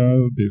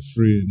shall be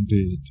free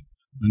indeed.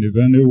 And if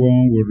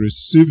anyone will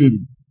receive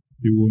him,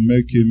 he will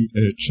make him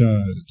a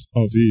child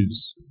of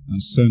his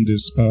and send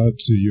his power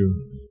to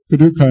you. Could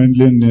you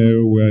kindly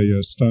kneel where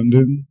you're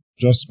standing,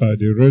 just by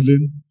the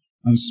railing,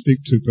 and speak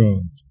to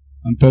God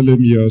and tell him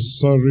you're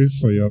sorry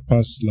for your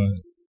past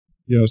life.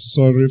 You're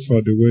sorry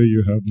for the way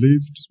you have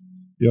lived.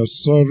 You're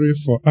sorry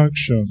for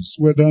actions,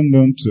 whether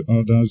known to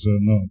others or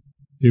not.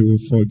 He will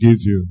forgive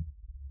you.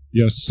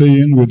 You're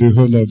saying with the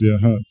whole of your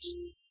heart,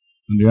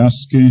 and you're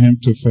asking him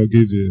to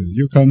forgive you.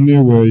 You can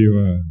kneel where you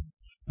are.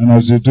 And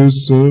as you do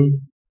so,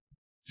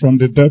 from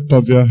the depth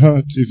of your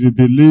heart, if you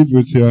believe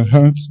with your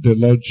heart the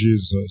Lord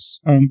Jesus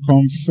and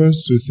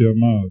confess with your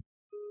mouth,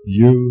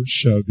 you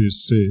shall be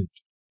saved.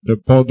 The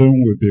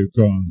burden will be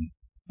gone,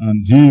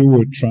 and he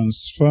will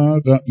transfer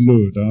that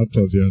load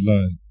out of your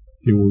life.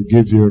 He will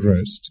give you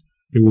rest.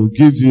 He will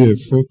give you a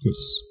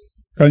focus.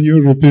 Can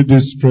you repeat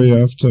this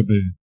prayer after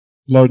me?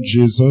 Lord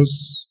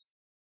Jesus,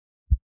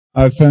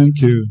 I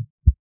thank you.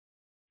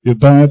 You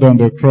died on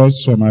the cross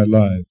for my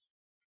life,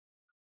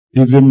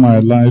 even my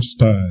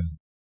lifestyle.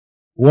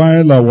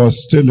 While I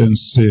was still in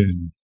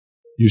sin,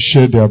 you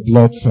shed your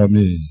blood for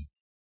me.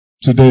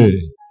 Today,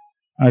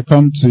 I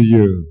come to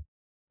you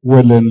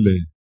willingly,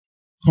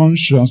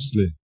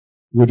 consciously,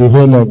 with the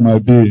whole of my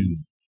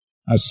being.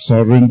 I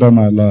surrender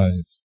my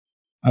life.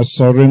 I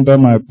surrender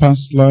my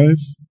past life,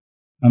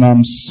 and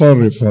I'm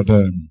sorry for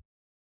them.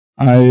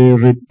 I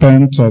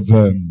repent of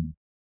them.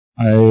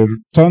 I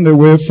turn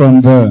away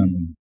from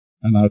them,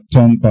 and I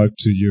turn back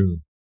to you.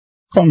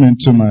 Come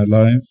into my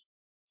life.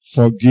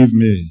 Forgive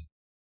me.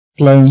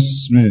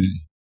 Cleanse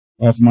me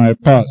of my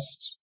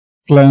past.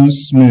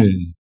 Cleanse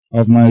me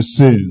of my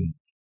sin.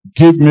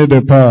 Give me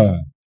the power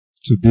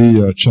to be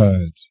your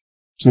child,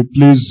 to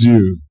please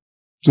you,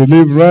 to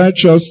live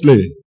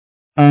righteously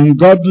and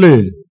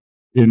godly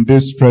in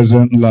this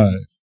present life,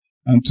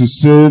 and to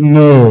say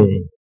no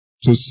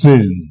to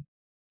sin,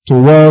 to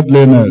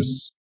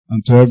worldliness,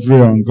 and to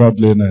every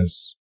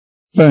ungodliness.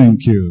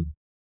 Thank you.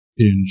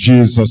 In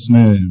Jesus'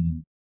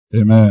 name,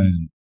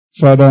 amen.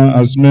 Father,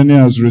 as many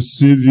as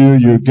receive you,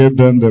 you gave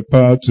them the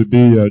power to be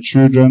your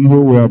children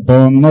who were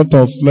born not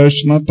of flesh,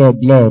 not of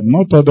blood,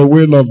 not of the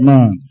will of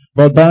man,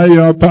 but by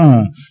your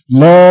power.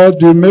 Lord,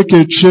 you make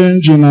a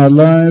change in our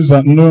lives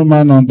that no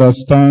man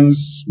understands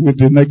with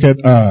the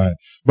naked eye.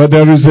 But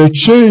there is a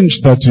change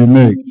that you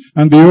make,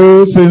 and the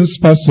old things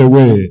pass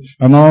away,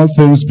 and all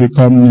things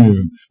become new.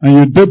 And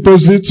you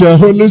deposit your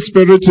Holy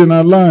Spirit in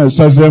our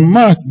lives as a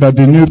mark that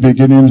the new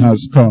beginning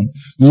has come.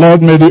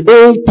 Lord, may the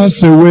old pass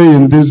away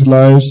in these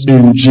lives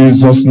in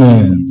Jesus'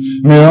 name.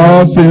 May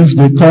all things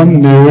become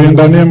new in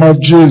the name of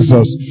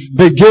Jesus.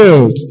 The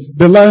guilt,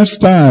 the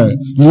lifestyle,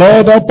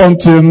 Lord, up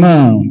until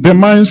now, the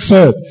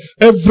mindset,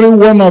 every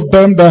one of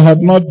them that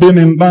have not been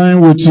in line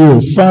with you,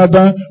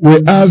 Father,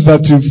 we ask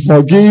that you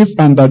forgive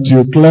and that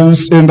you cleanse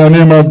in the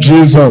name of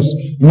Jesus.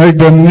 Make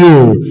them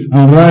new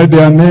and write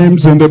their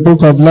names in the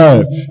book of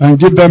life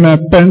and give them a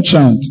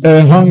penchant,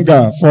 a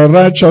hunger for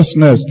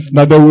righteousness,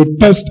 that they will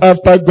thirst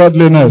after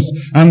godliness,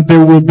 and they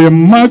will be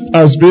marked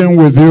as being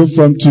with you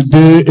from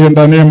today in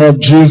the name of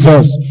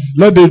Jesus.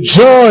 Let the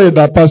joy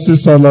that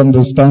passes all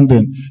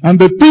understanding and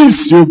the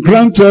peace you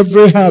grant to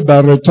every heart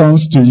that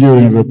returns to you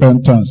in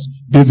repentance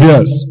be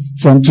theirs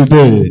from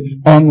today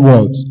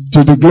onwards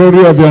to the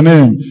glory of your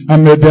name,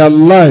 and may their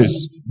lives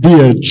be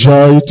a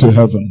joy to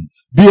heaven.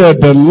 be a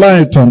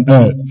delight on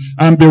earth,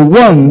 and be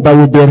one that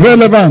will be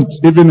relevant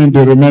even in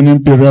the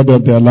remaining period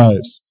of their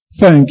lives.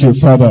 Thank you,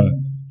 Father.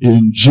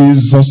 In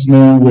Jesus'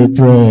 name we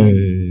pray.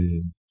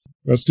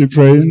 We're still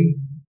praying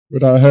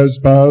with our heads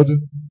bowed.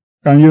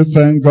 Can you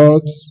thank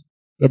God?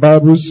 The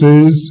Bible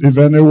says, if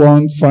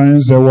anyone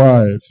finds a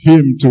wife,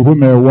 him to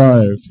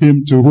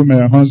whom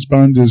a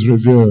husband is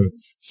revealed,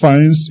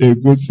 finds a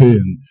good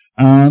thing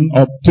and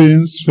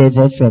obtains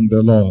favor from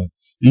the Lord.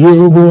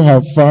 You who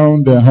have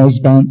found a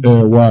husband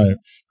or a wife,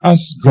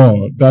 ask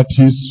God that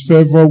his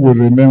favor will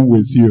remain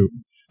with you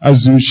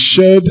as you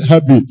shed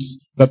habits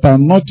that are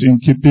not in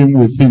keeping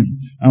with him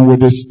and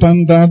with the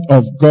standard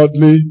of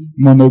godly,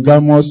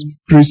 monogamous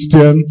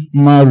Christian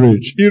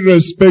marriage,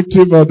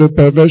 irrespective of the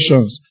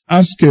perversions.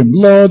 Ask him,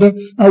 Lord,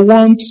 I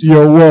want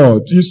your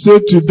word. You say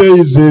today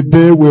is a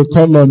day we'll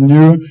call on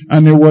you,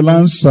 and he will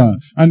answer,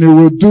 and he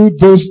will do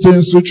those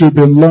things which we've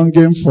been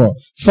longing for.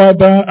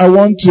 Father, I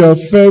want your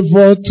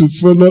favor to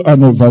follow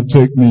and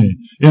overtake me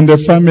in the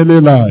family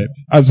life,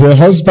 as a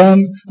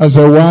husband, as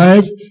a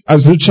wife,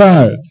 as a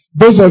child.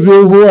 Those of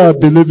you who are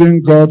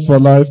believing God for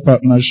life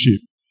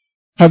partnership,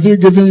 have you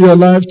given your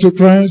life to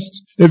Christ?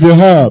 If you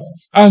have,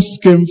 ask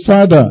him,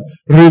 Father,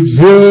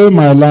 reveal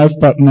my life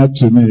partner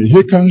to me.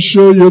 He can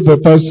show you the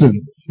person.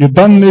 You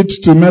don't need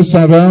to mess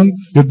around.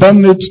 You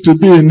don't need to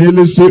be in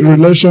illicit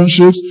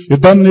relationships. You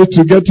don't need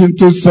to get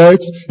into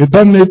sex. You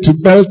don't need to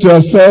belt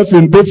yourself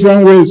in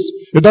different ways.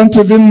 You don't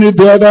even need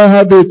the other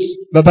habits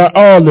that are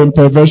all in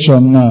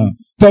perversion now.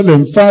 Tell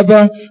him,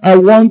 Father, I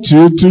want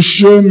you to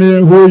show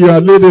me who you are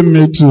leading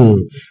me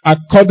to.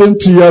 According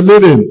to your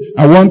leading,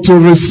 I want to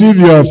receive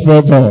your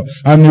favor,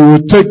 and you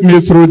will take me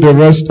through the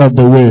rest of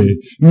the way.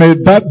 May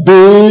that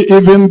be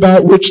even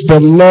that which the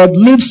Lord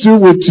leaves you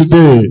with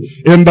today,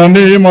 in the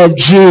name of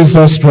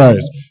Jesus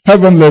Christ.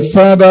 Heavenly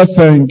Father,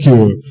 thank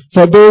you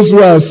for those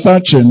who are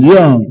searching,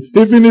 young,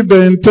 even if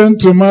they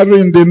intend to marry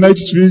in the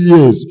next few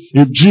years.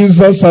 If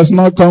Jesus has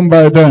not come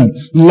by then,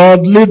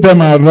 Lord, lead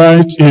them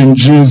aright in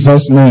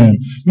Jesus' name.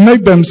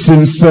 Make them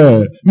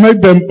sincere, make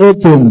them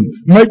open,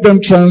 make them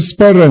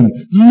transparent.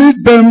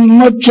 Lead them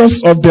not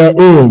just of their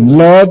own,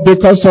 Lord,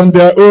 because on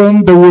their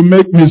own they will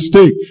make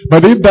mistakes.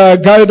 But if they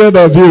are guided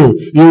of you,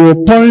 you will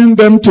point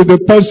them to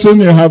the person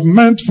you have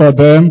meant for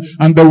them,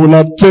 and they will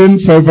obtain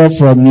favor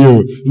from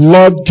you.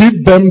 Lord, give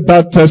them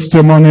that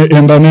testimony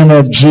in the name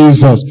of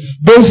Jesus.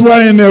 Those who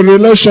are in a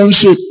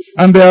relationship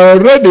and they are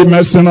already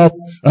messing up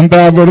and they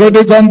have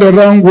already gone the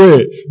wrong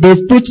way,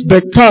 they've put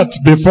the cart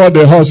before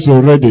the horse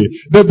already.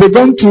 They've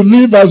begun to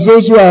live as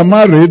those who are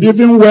married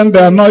even when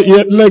they are not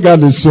yet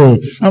legally so.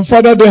 And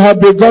Father, they have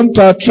begun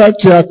to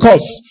attract your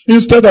curse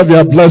instead of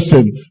your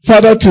blessing.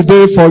 Father,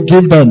 today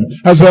forgive them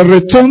as they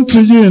return to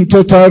you in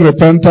total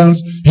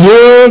repentance.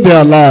 Heal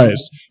their lives.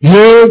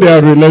 Heal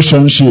their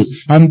relationship.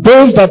 And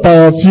those that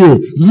are of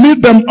you, lead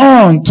them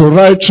on to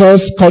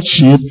righteous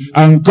courtship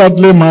and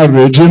godly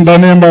marriage in the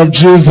name of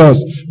Jesus.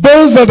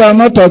 Those that are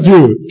not of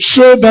you,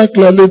 show that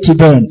clearly to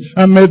them.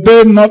 And may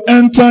they not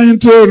enter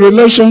into a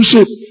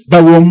relationship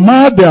that will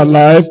mar their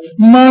life,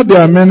 mar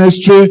their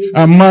ministry,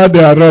 and mar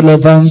their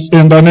relevance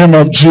in the name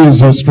of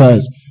Jesus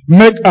Christ.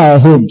 Make our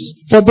homes.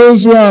 For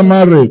those who are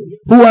married,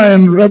 who are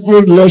in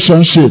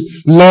relationship,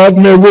 Lord,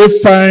 may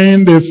we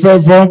find the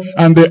favor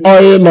and the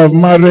oil of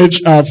marriage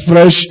are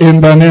fresh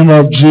in the name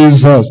of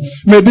Jesus.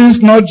 May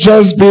this not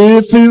just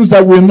be things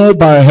that we know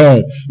by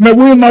heart. May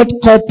we not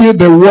copy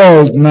the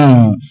world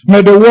now.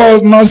 May the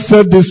world not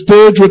set the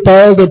stage with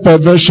all the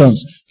perversions.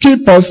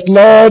 Keep us,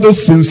 Lord,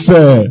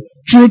 sincere,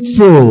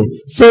 truthful,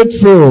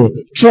 faithful,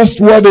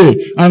 trustworthy,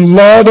 and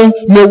Lord,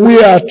 may we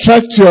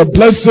attract your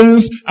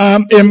blessings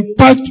and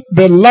impact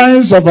the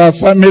lives of our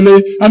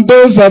family and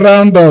those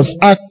around us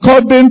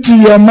according to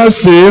your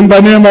mercy in the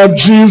name of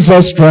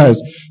Jesus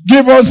Christ.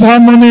 Give us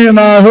harmony in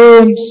our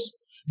homes.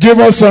 Give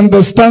us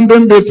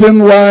understanding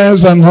between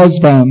wives and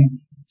husbands,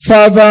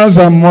 fathers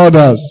and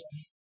mothers.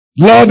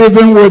 Lord,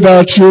 even with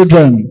our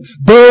children,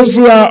 those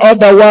who are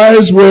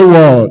otherwise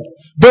wayward,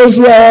 those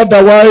who are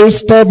otherwise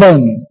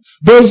stubborn,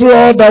 those who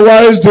are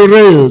otherwise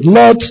derailed,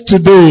 Lord,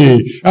 today,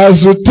 as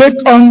we take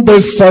on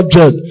this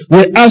subject,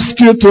 we ask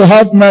you to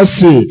have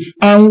mercy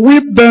and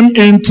whip them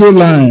into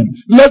line.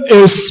 Let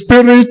a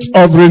spirit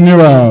of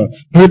renewal,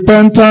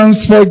 repentance,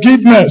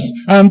 forgiveness,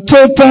 and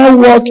total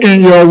walk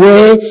in your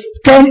will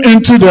come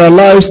into their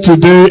lives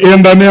today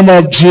in the name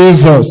of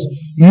Jesus.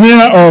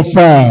 Near or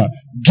far,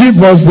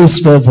 give us this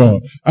favor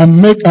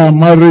and make our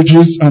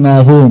marriages and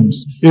our homes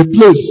a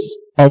place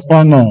of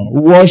honor,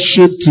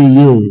 worship to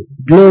you,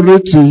 glory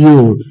to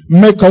you.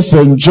 Make us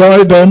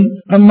enjoy them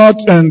and not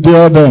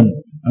endure them.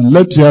 And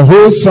let your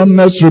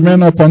wholesomeness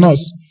remain upon us.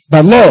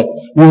 The Lord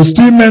will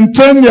still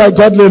maintain your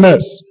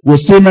godliness, will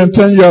still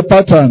maintain your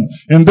pattern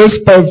in this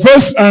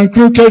perverse and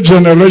crooked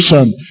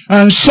generation,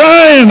 and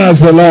shine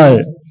as a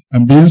light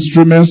and be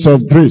instruments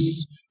of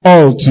grace,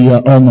 all to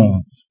your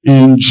honor.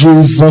 In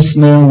Jesus'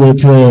 name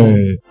we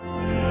pray.